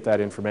that you get that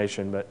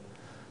information. But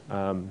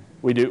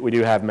we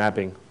do have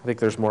mapping. I think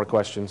there's more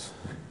questions.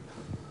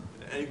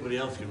 Anybody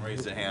else can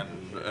raise a hand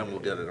and we'll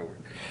get it over.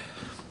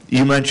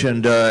 You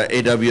mentioned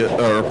AWS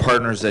or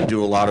partners that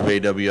do a lot of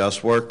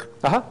AWS work.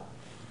 Uh-huh.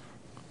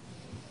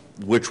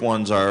 Which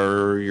ones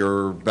are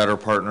your better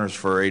partners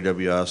for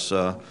AWS,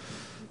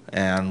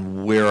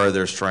 and where are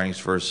their strengths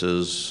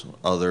versus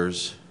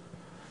others?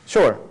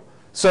 Sure.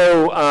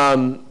 So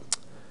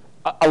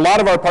a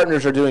lot of our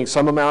partners are doing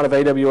some amount of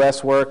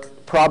AWS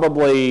work.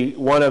 Probably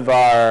one of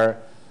our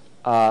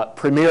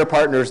premier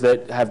partners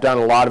that have done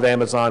a lot of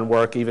Amazon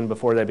work even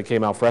before they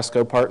became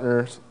Alfresco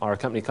partners are a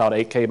company called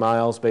 8K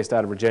Miles based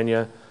out of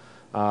Virginia.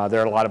 There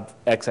are a lot of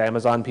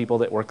ex-Amazon people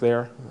that work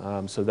there.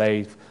 So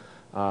they've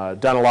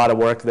done a lot of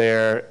work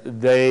there.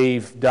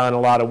 They've done a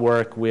lot of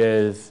work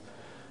with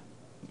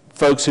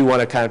folks who want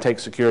to kind of take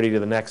security to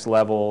the next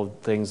level,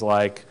 things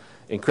like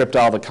encrypt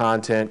all the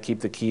content, keep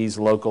the keys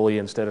locally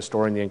instead of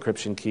storing the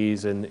encryption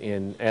keys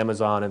in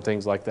Amazon and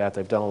things like that.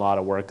 They've done a lot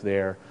of work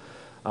there.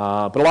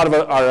 But a lot of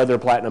our other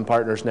platinum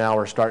partners now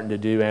are starting to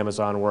do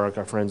Amazon work.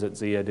 Our friends at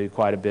Zia do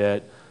quite a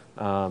bit,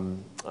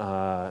 and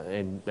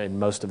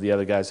most of the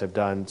other guys have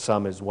done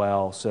some as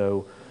well.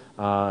 So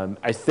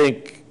I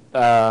think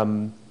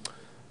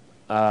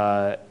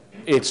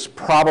it's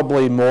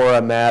probably more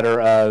a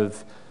matter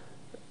of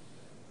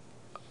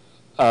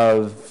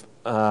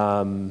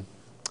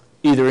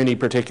either any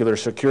particular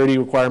security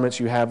requirements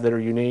you have that are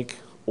unique,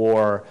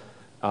 or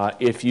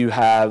if you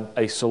have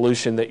a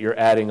solution that you're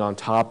adding on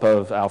top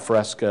of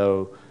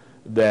Alfresco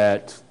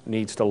that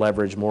needs to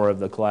leverage more of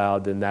the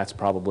cloud, then that's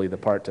probably the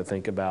part to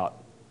think about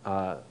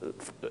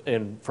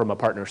from a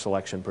partner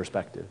selection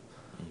perspective.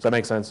 Does that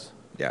make sense?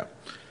 Yeah.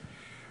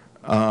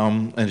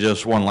 And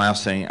just one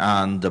last thing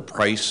on the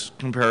price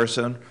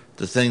comparison.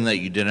 The thing that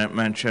you didn't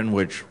mention,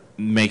 which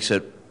makes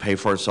it pay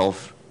for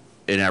itself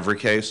in every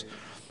case,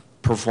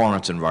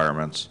 performance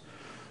environments.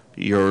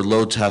 Your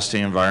load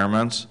testing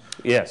environments.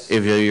 Yes.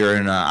 If you're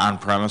in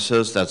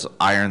on-premises, that's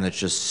iron that's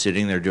just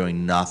sitting there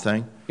doing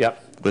nothing.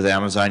 Yep. With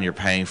Amazon, you're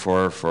paying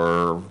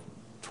for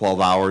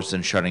 12 hours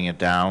and shutting it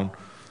down.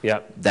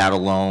 Yep. That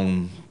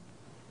alone,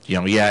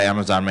 yeah,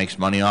 Amazon makes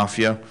money off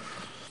you.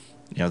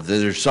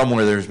 There's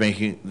somewhere there's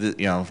making,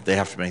 they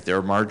have to make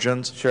their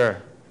margins.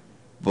 Sure.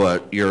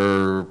 But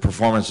your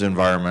performance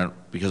environment,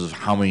 because of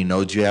how many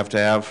nodes you have to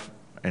have,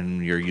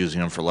 and you're using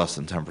them for less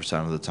than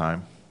 10% of the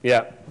time.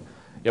 Yeah.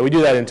 Yeah, we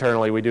do that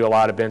internally. We do a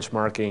lot of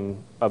benchmarking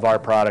of our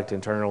product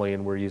internally,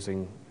 and we're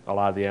using a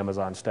lot of the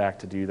Amazon stack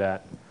to do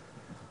that.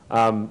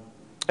 And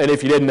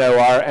if you didn't know,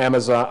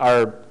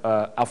 our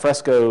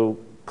Alfresco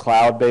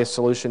cloud-based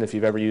solution, if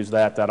you've ever used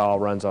that, that all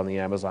runs on the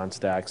Amazon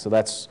stack. So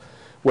that's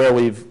where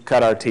we've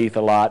cut our teeth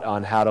a lot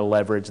on how to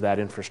leverage that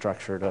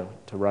infrastructure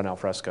to run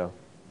Alfresco.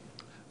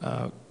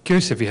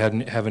 Curious if you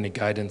have any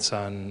guidance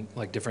on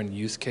like different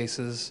use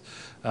cases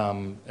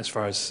as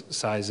far as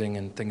sizing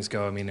and things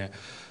go. I mean,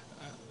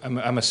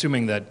 I'm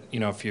assuming that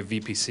if you have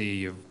VPC,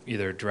 you have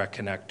either direct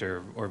connect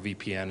or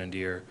VPN into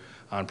your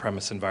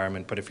on-premise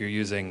environment. But if you're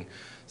using,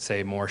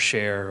 say, more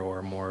share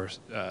or more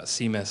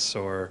CMIS,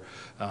 or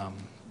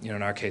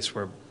in our case,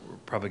 we're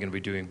probably going to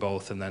be doing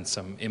both, and then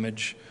some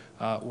image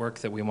work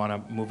that we want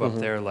to move up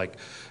there. Like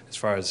as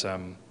far as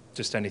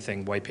just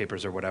anything, white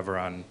papers or whatever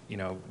on,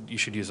 you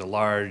should use a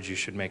large, you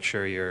should make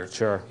sure you're,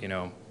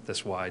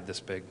 this wide,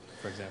 this big,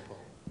 for example.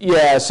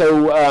 Yeah,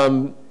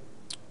 so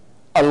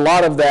a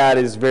lot of that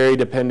is very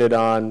dependent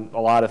on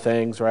a lot of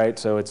things, right?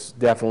 So it's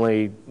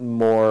definitely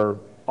more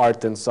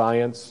art than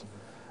science.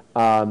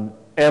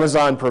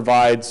 Amazon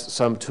provides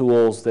some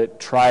tools that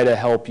try to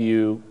help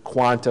you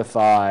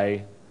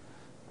quantify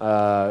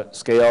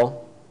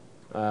scale.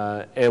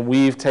 And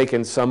we've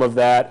taken some of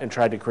that and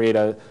tried to create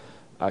a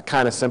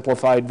kind of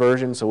simplified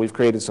version. So we've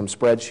created some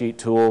spreadsheet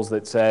tools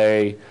that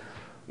say,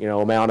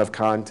 amount of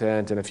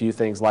content and a few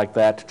things like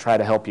that to try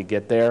to help you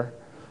get there.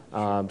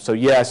 So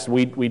yes,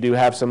 we do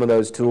have some of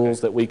those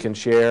tools that we can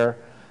share.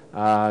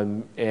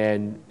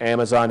 And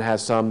Amazon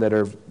has some that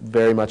are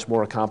very much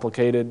more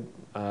complicated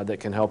that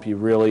can help you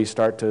really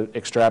start to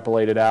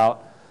extrapolate it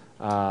out.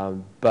 Yeah,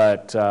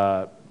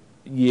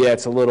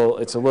 it's a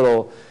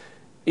little,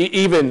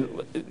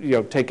 even,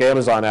 take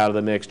Amazon out of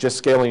the mix, just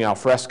scaling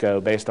Alfresco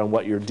based on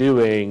what you're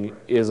doing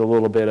is a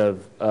little bit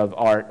of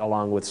art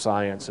along with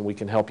science, and we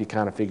can help you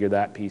kind of figure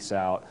that piece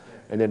out.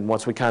 And then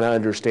once we kind of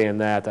understand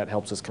that, that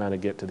helps us kind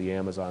of get to the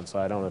Amazon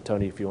side. I don't know,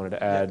 Tony, if you wanted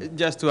to add.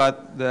 Just to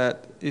add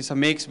that it's a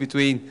mix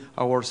between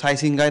our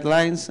sizing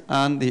guidelines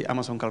and the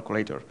Amazon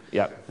calculator.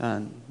 Yeah.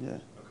 And yeah.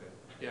 Okay.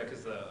 Yeah,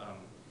 because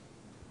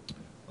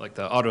like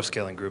the auto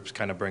scaling groups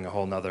kind of bring a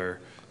whole nother,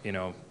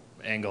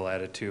 angle at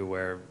it too,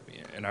 where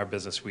in our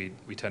business we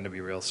tend to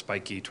be real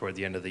spiky toward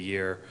the end of the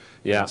year.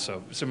 Yeah.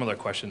 So similar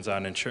questions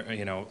on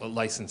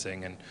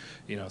licensing, and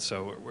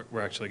so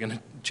we're actually going to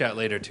chat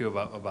later too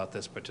about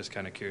this, but just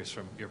kind of curious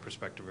from your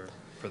perspective or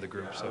for the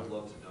group. I would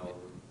love to know.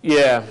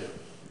 Yeah.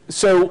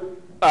 So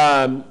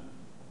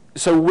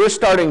we're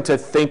starting to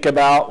think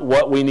about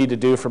what we need to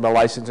do from a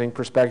licensing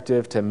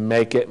perspective to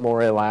make it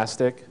more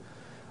elastic.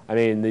 I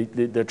mean,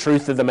 the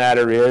truth of the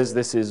matter is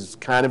this is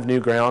kind of new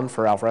ground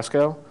for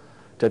Alfresco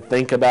to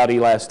think about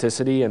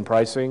elasticity and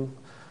pricing.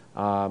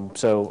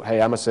 So, hey,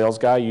 I'm a sales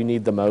guy. You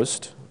need the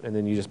most, and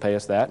then you just pay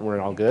us that, and we're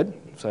all good.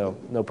 So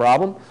no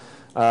problem.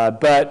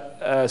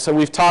 So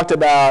we've talked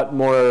about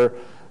more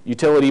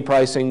utility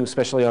pricing,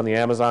 especially on the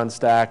Amazon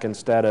stack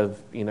instead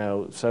of,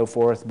 so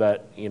forth.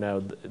 But,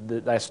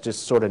 that's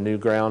just sort of new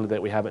ground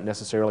that we haven't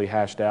necessarily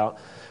hashed out.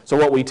 So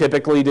what we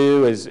typically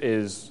do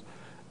is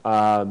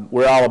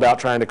we're all about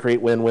trying to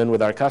create win-win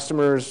with our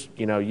customers.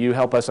 You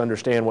help us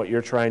understand what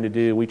you're trying to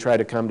do. We try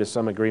to come to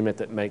some agreement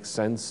that makes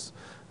sense,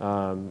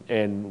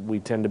 and we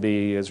tend to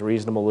be as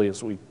reasonable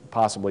as we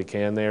possibly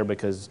can there,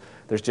 because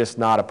there's just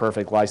not a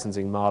perfect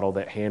licensing model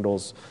that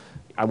handles,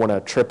 I want to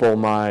triple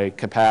my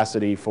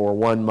capacity for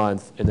 1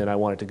 month and then I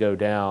want it to go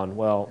down.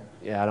 Well,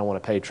 yeah, I don't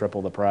want to pay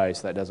triple the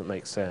price. That doesn't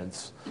make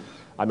sense.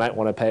 I might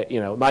want to pay,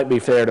 it might be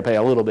fair to pay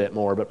a little bit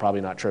more, but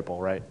probably not triple,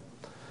 right?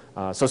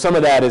 So some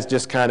of that is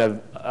just kind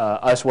of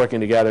us working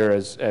together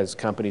as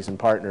companies and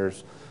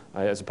partners,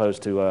 as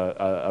opposed to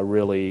a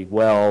really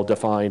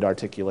well-defined,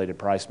 articulated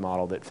price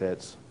model that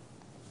fits.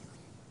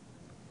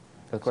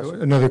 So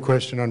another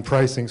question on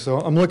pricing.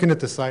 So I'm looking at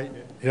the site.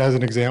 It has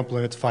an example,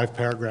 and it's 5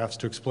 paragraphs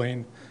to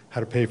explain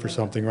how to pay for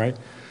something, right?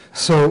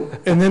 So,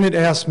 and then it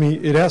asked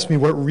me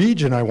what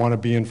region I want to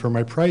be in for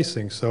my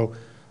pricing. So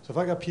if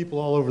I got people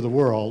all over the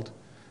world,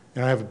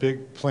 and I have a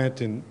big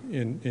plant in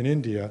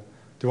India,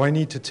 do I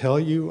need to tell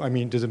you? I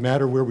mean, does it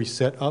matter where we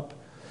set up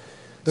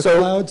the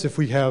clouds if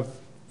we have,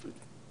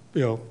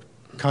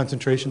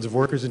 concentrations of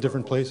workers in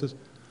different places?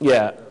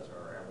 Yeah.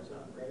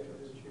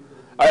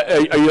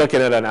 Are you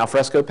looking at an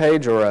Alfresco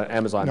page or an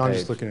Amazon page? No, I'm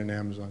just looking at an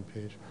Amazon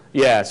page.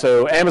 Yeah,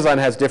 so Amazon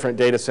has different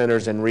data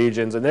centers and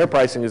regions, and their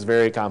pricing is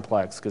very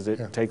complex because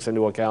it takes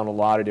into account a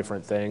lot of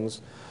different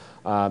things.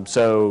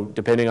 So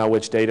depending on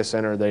which data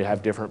center, they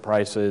have different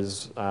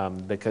prices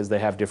because they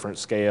have different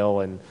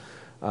scale. And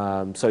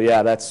so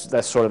yeah,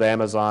 that's sort of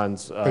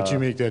Amazon's. But you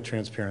make that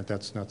transparent.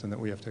 That's nothing that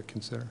we have to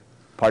consider.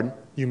 Pardon?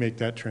 You make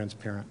that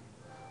transparent.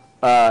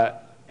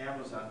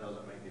 Amazon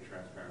doesn't make it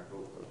transparent,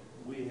 but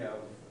we have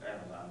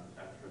Amazon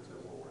experts that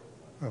we're working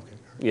with. Okay.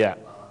 Yeah.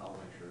 I'll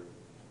make sure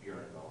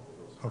you're involved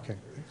with those. Okay.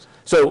 Thanks.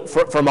 So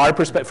from our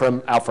perspective,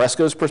 from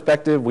Alfresco's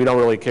perspective, we don't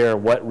really care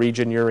what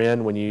region you're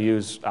in when you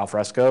use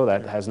Alfresco.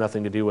 That has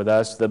nothing to do with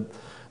us. The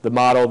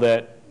model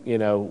that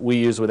we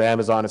use with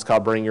Amazon is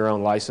called bring your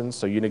own license.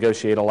 So you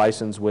negotiate a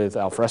license with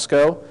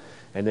Alfresco,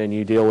 and then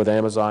you deal with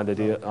Amazon to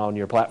deal on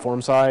your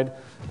platform side.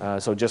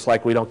 So just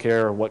like we don't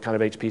care what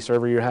kind of HP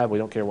server you have, we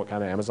don't care what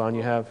kind of Amazon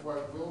you have.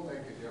 What will make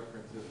a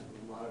difference is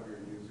a lot of your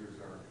users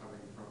are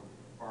coming from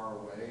far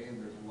away,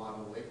 and there's a lot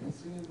of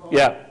latency involved.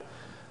 Yeah.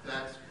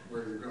 That's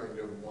where you're going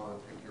to want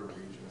to pick your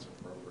regions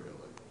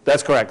appropriately.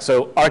 That's correct.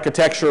 So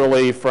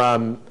architecturally,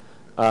 from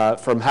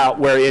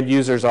where end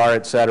users are,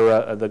 et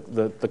cetera,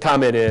 the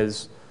comment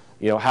is,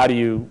 how do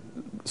you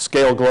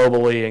scale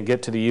globally and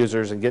get to the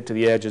users and get to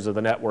the edges of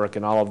the network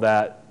and all of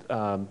that.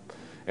 And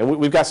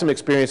we've got some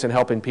experience in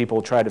helping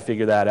people try to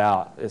figure that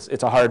out.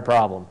 It's a hard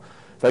problem.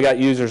 If I got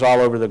users all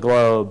over the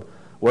globe,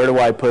 where do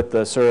I put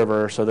the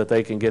server so that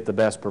they can get the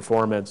best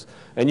performance?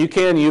 And you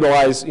can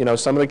utilize,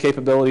 some of the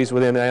capabilities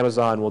within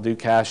Amazon will do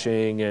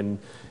caching and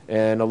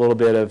a little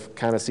bit of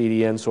kind of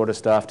CDN sort of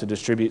stuff to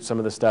distribute some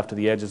of the stuff to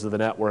the edges of the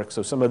network.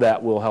 So some of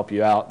that will help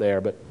you out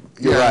there, but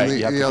you're right. And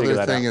you have to the figure other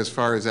that thing out. As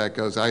far as that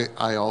goes,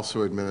 I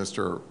also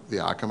administer the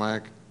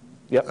Akamai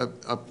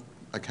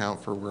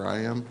account for where I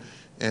am.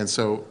 And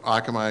so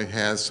Akamai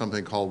has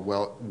something called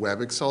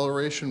web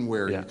acceleration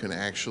where you can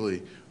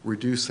actually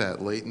reduce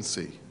that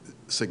latency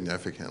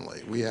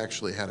significantly. We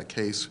actually had a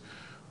case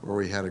where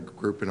we had a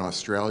group in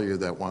Australia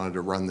that wanted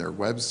to run their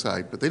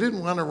website, but they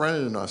didn't want to run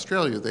it in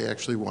Australia. They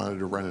actually wanted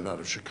to run it out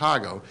of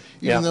Chicago,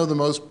 even though the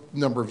most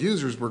number of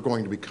users were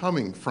going to be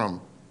coming from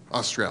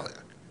Australia.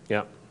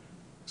 Yeah.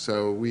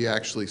 So we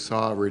actually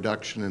saw a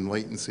reduction in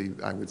latency,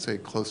 I would say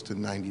close to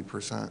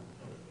 90%.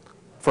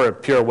 For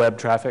pure web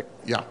traffic?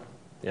 Yeah.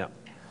 Yeah.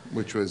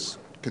 Which was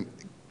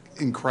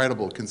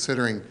incredible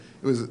considering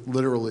it was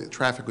literally,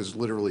 traffic was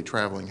literally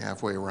traveling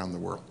halfway around the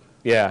world.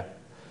 Yeah.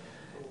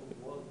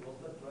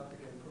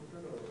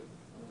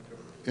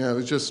 Yeah, it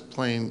was just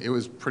plain, it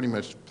was pretty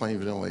much plain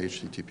vanilla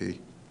HTTP.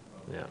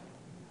 Yeah.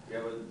 Yeah,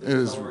 but It the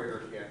was-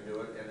 accelerator can't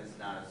do it, and it's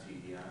not a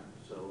CDN,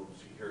 so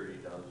security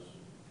does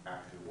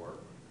actually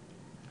work,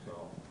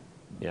 so.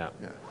 Yeah.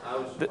 Yeah. I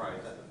was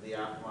surprised that the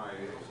Akamai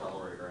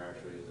accelerator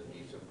actually is a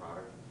decent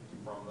product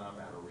from them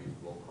at a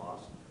reasonable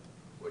cost,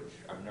 which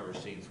I've never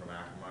seen from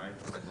Akamai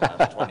in the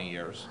last 20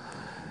 years.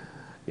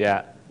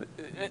 Yeah,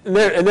 and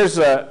there's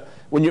a,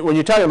 when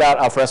you're talking about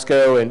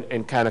Alfresco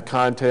and kind of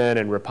content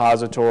and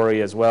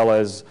repository as well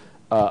as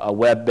a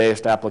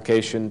web-based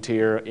application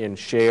tier in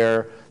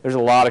share, there's a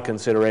lot of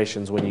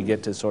considerations when you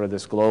get to sort of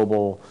this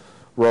global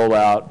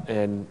rollout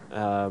and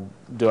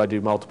do I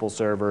do multiple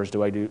servers,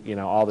 do I do, you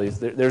know, all these,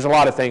 there's a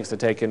lot of things to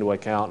take into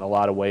account and a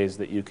lot of ways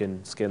that you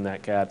can skin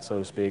that cat, so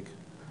to speak.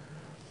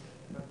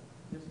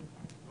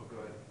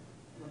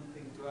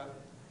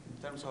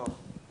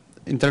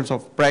 In terms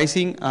of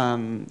pricing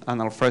and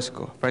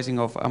Alfresco, pricing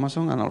of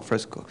Amazon and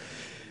Alfresco.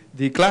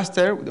 The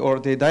cluster or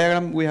the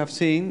diagram we have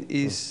seen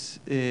is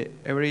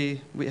we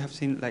have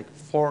seen like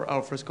 4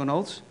 Alfresco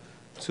nodes,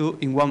 2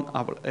 in one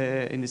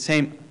in the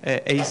same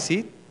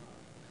AC,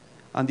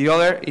 and the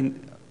other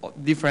in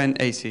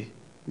different AC,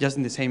 just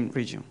in the same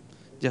region,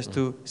 just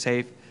to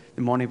save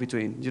the money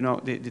between, you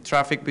know, the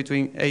traffic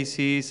between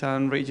ACs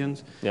and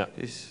regions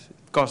is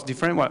cost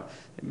different. Well,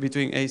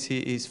 between AC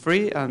is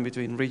free and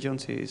between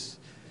regions is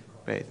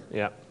paid.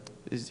 Yeah.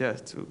 It's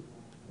just to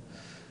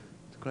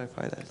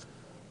clarify that.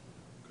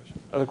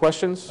 Other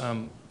questions?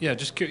 Yeah,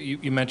 just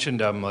you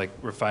mentioned like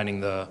refining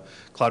the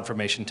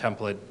CloudFormation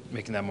template,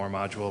 making that more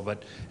modular,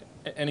 but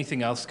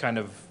anything else kind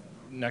of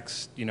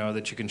next, you know,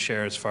 that you can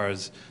share as far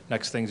as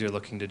next things you're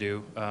looking to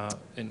do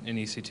in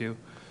EC2?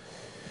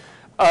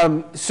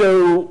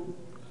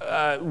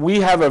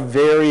 We have a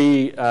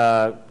very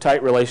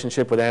tight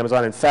relationship with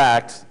Amazon. In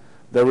fact,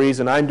 the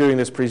reason I'm doing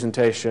this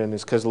presentation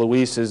is because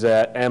Luis is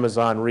at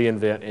Amazon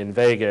reInvent in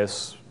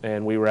Vegas,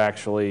 and we were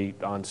actually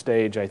on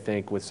stage, I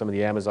think, with some of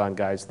the Amazon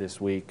guys this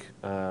week.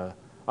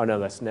 Oh no,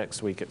 that's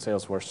next week at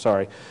Salesforce,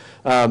 sorry.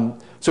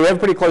 So we have a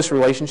pretty close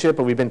relationship,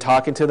 and we've been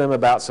talking to them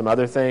about some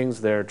other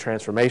things. Their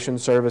transformation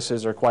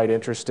services are quite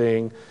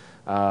interesting.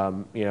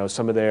 You know,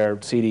 some of their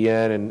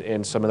CDN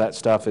and some of that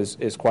stuff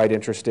is quite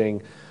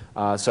interesting.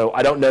 So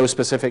I don't know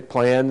specific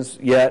plans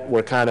yet.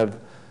 We're kind of,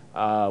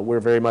 we're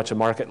very much a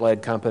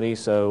market-led company,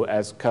 so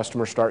as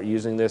customers start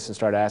using this and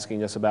start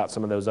asking us about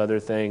some of those other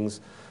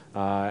things,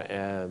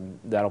 and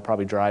that'll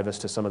probably drive us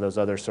to some of those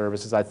other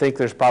services. I think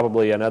there's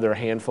probably another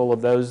handful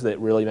of those that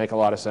really make a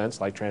lot of sense,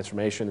 like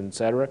transformation, et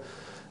cetera.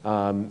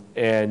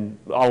 And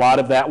a lot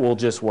of that will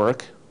just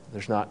work.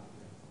 There's not,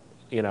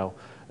 you know,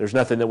 there's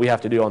nothing that we have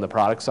to do on the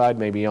product side,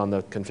 maybe on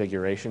the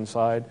configuration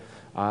side.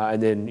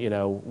 And then, you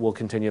know, we'll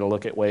continue to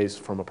look at ways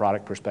from a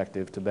product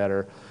perspective to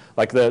better.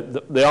 Like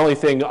the only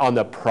thing on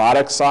the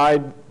product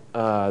side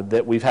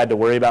that we've had to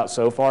worry about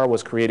so far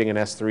was creating an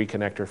S3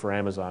 connector for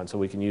Amazon so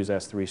we can use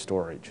S3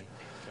 storage,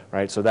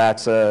 right? So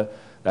that's a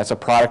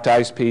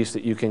productized piece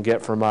that you can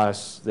get from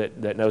us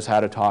that knows how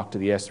to talk to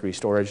the S3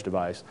 storage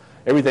device.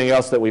 Everything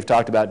else that we've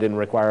talked about didn't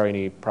require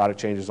any product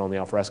changes on the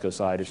Alfresco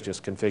side. It's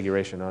just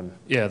configuration on.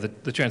 Yeah,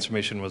 the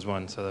transformation was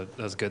one, so that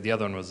was good. The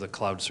other one was the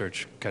cloud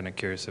search. Kind of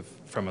curious if,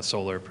 from a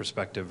Solar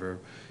perspective, or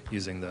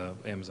using the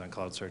Amazon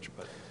cloud search,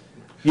 but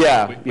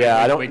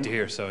I don't wait to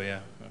hear. So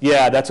yeah.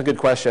 Yeah, that's a good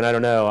question. I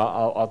don't know.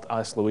 I'll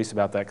ask Luis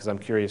about that because I'm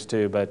curious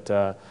too. But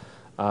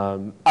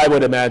I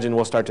would imagine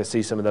we'll start to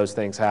see some of those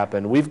things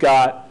happen. We've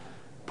got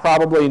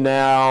probably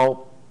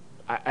now,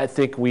 I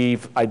think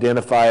we've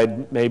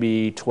identified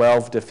maybe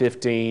 12 to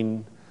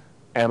 15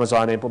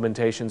 Amazon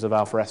implementations of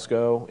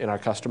Alfresco in our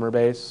customer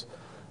base.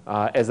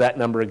 As that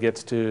number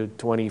gets to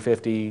 20,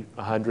 50,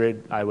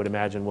 100, I would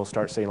imagine we'll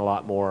start seeing a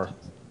lot more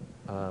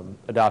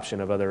adoption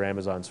of other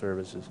Amazon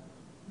services.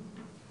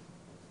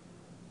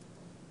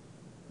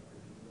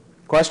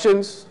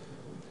 Questions?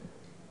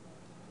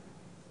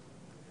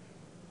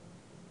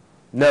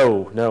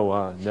 No.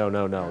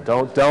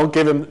 Don't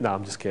give him. No,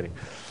 I'm just kidding.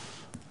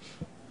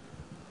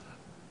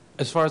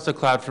 As far as the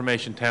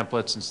CloudFormation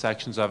templates and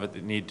sections of it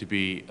that need to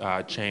be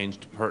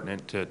changed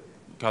pertinent to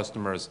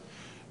customers,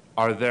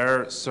 are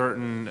there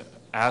certain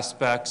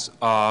aspects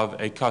of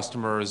a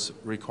customer's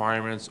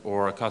requirements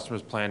or a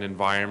customer's planned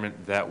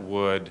environment that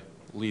would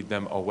lead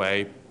them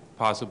away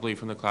possibly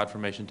from the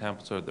CloudFormation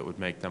templates, or that would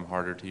make them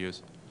harder to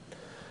use?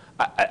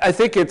 I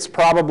think it's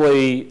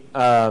probably,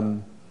 I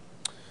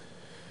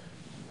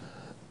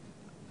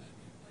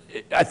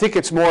think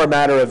it's more a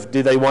matter of,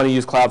 do they want to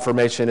use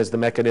CloudFormation as the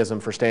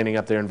mechanism for standing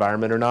up their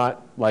environment or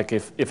not? Like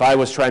if I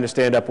was trying to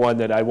stand up one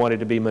that I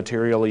wanted to be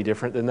materially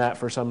different than that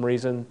for some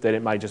reason, then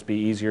it might just be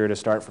easier to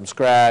start from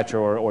scratch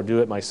or do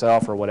it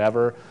myself or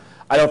whatever.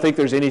 I don't think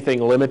there's anything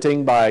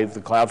limiting by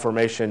the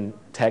CloudFormation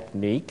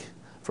technique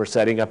for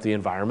setting up the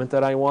environment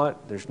that I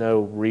want. There's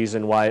no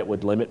reason why it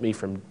would limit me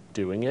from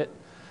doing it.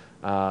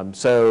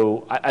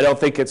 So I don't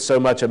think it's so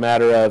much a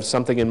matter of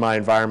something in my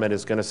environment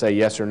is going to say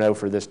yes or no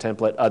for this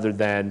template, other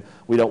than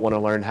we don't want to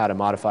learn how to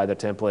modify the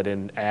template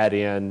and add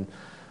in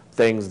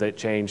things that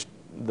change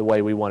the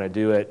way we want to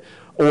do it.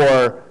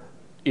 Or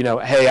you know,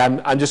 hey,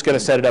 I'm just going to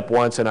set it up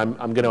once, and I'm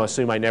going to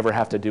assume I never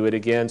have to do it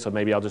again, so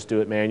maybe I'll just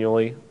do it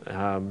manually.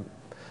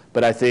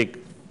 But I think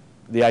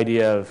the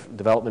idea of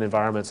development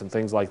environments and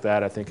things like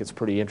that, I think it's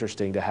pretty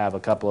interesting to have a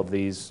couple of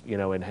these, you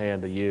know, in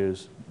hand to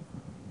use.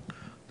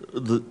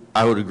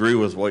 I would agree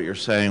with what you're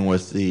saying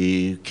with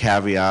the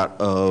caveat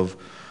of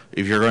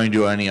if you're going to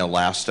do any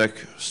elastic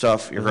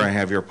stuff, you're going to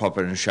have your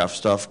puppet and chef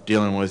stuff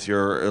dealing with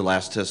your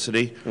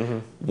elasticity.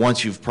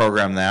 Once you've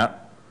programmed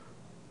that,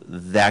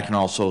 that can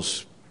also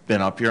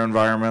spin up your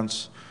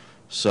environments.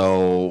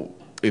 So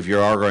if you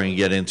are going to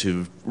get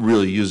into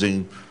really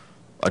using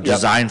a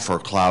design for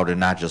cloud and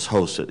not just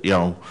host it, you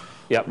know,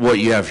 what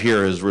you have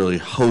here is really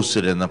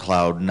hosted in the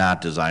cloud, not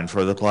designed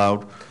for the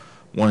cloud.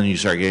 When you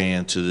start getting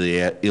into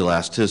the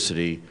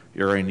elasticity,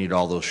 you're going to need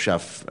all those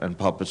chef and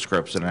puppet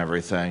scripts and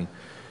everything.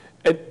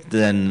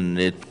 Then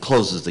it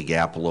closes the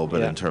gap a little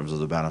bit in terms of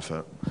the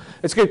benefit.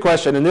 It's a good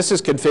question, and this is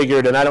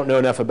configured, and I don't know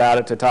enough about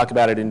it to talk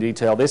about it in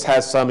detail. This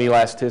has some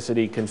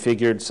elasticity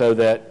configured so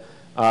that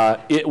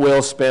it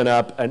will spin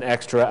up an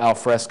extra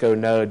Alfresco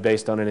node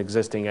based on an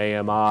existing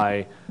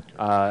AMI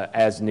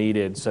as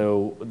needed.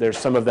 So there's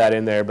some of that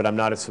in there, but I'm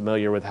not as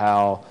familiar with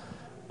how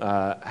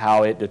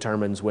it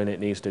determines when it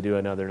needs to do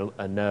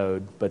a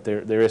node. But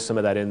there is some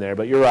of that in there.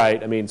 But you're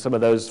right. I mean, some of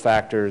those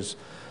factors,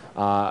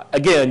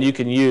 again, you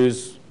can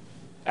use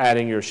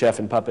adding your chef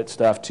and puppet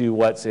stuff to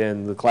what's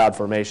in the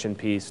CloudFormation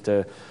piece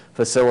to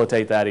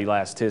facilitate that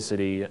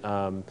elasticity.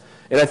 And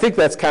I think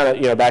that's kind of,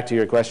 you know, back to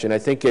your question, I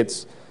think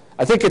it's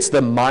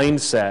the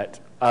mindset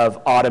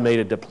of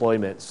automated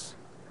deployments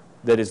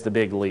that is the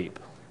big leap.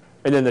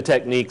 And then the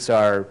techniques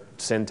are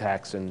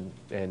syntax and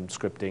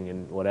scripting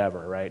and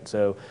whatever, right?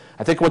 So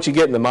I think once you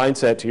get in the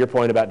mindset, to your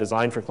point about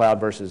design for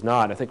cloud versus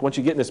not, I think once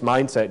you get in this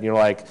mindset and you're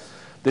like,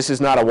 this is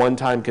not a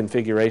one-time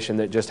configuration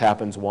that just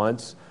happens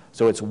once,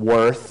 so it's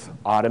worth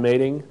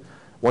automating.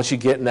 Once you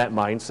get in that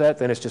mindset,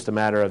 then it's just a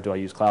matter of, do I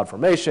use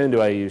CloudFormation?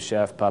 Do I use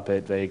Chef,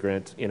 Puppet,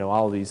 Vagrant, you know,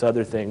 all of these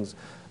other things?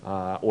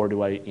 Or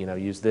do I, you know,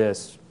 use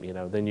this? You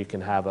know, then you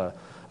can have a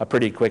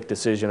pretty quick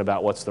decision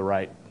about what's the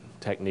right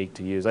technique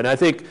to use. And I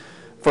think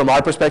from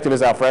our perspective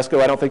as Alfresco,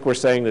 I don't think we're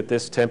saying that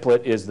this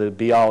template is the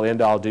be-all,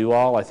 end-all,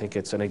 do-all. I think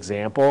it's an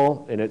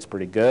example, and it's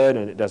pretty good,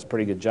 and it does a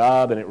pretty good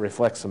job, and it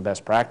reflects some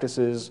best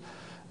practices.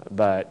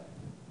 But,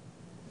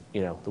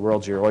 you know, the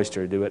world's your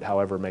oyster. Do it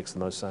however makes the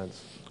most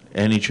sense.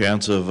 Any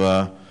chance of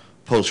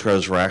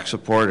Postgres rack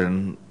support,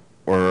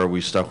 or are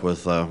we stuck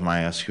with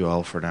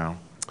MySQL for now?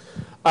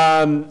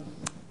 Not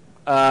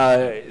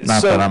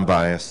that I'm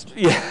biased.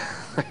 Yeah,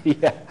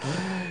 yeah.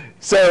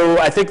 So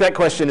I think that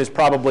question is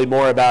probably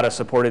more about a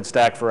supported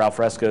stack for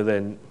Alfresco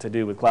than to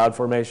do with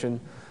CloudFormation.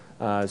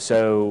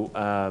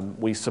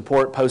 We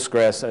support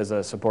Postgres as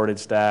a supported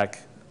stack.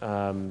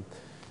 But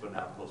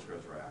not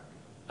Postgres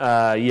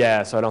rack.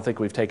 Yeah, so I don't think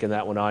we've taken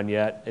that one on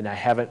yet, and I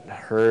haven't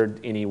heard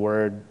any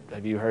word.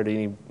 Have you heard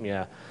any?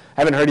 Yeah,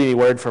 I haven't heard any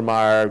word from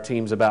our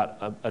teams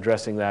about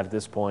addressing that at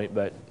this point.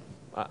 But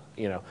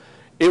you know,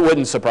 it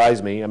wouldn't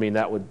surprise me. I mean,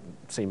 that would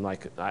seem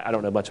like, I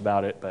don't know much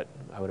about it, but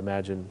I would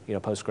imagine, you know,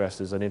 Postgres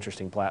is an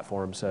interesting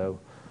platform. So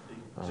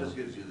it just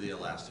gives you the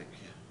elastic.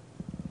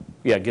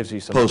 Yeah, it gives you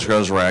some.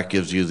 Postgres rack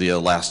gives you the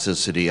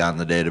elasticity on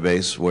the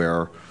database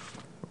where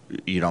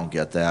you don't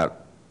get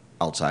that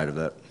outside of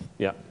it.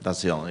 Yeah.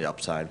 That's the only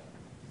upside.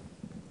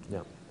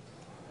 Yeah.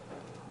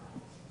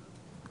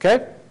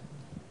 Okay.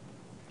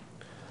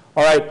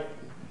 All right.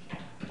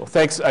 Well,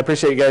 thanks. I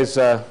appreciate you guys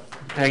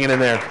hanging in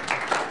there.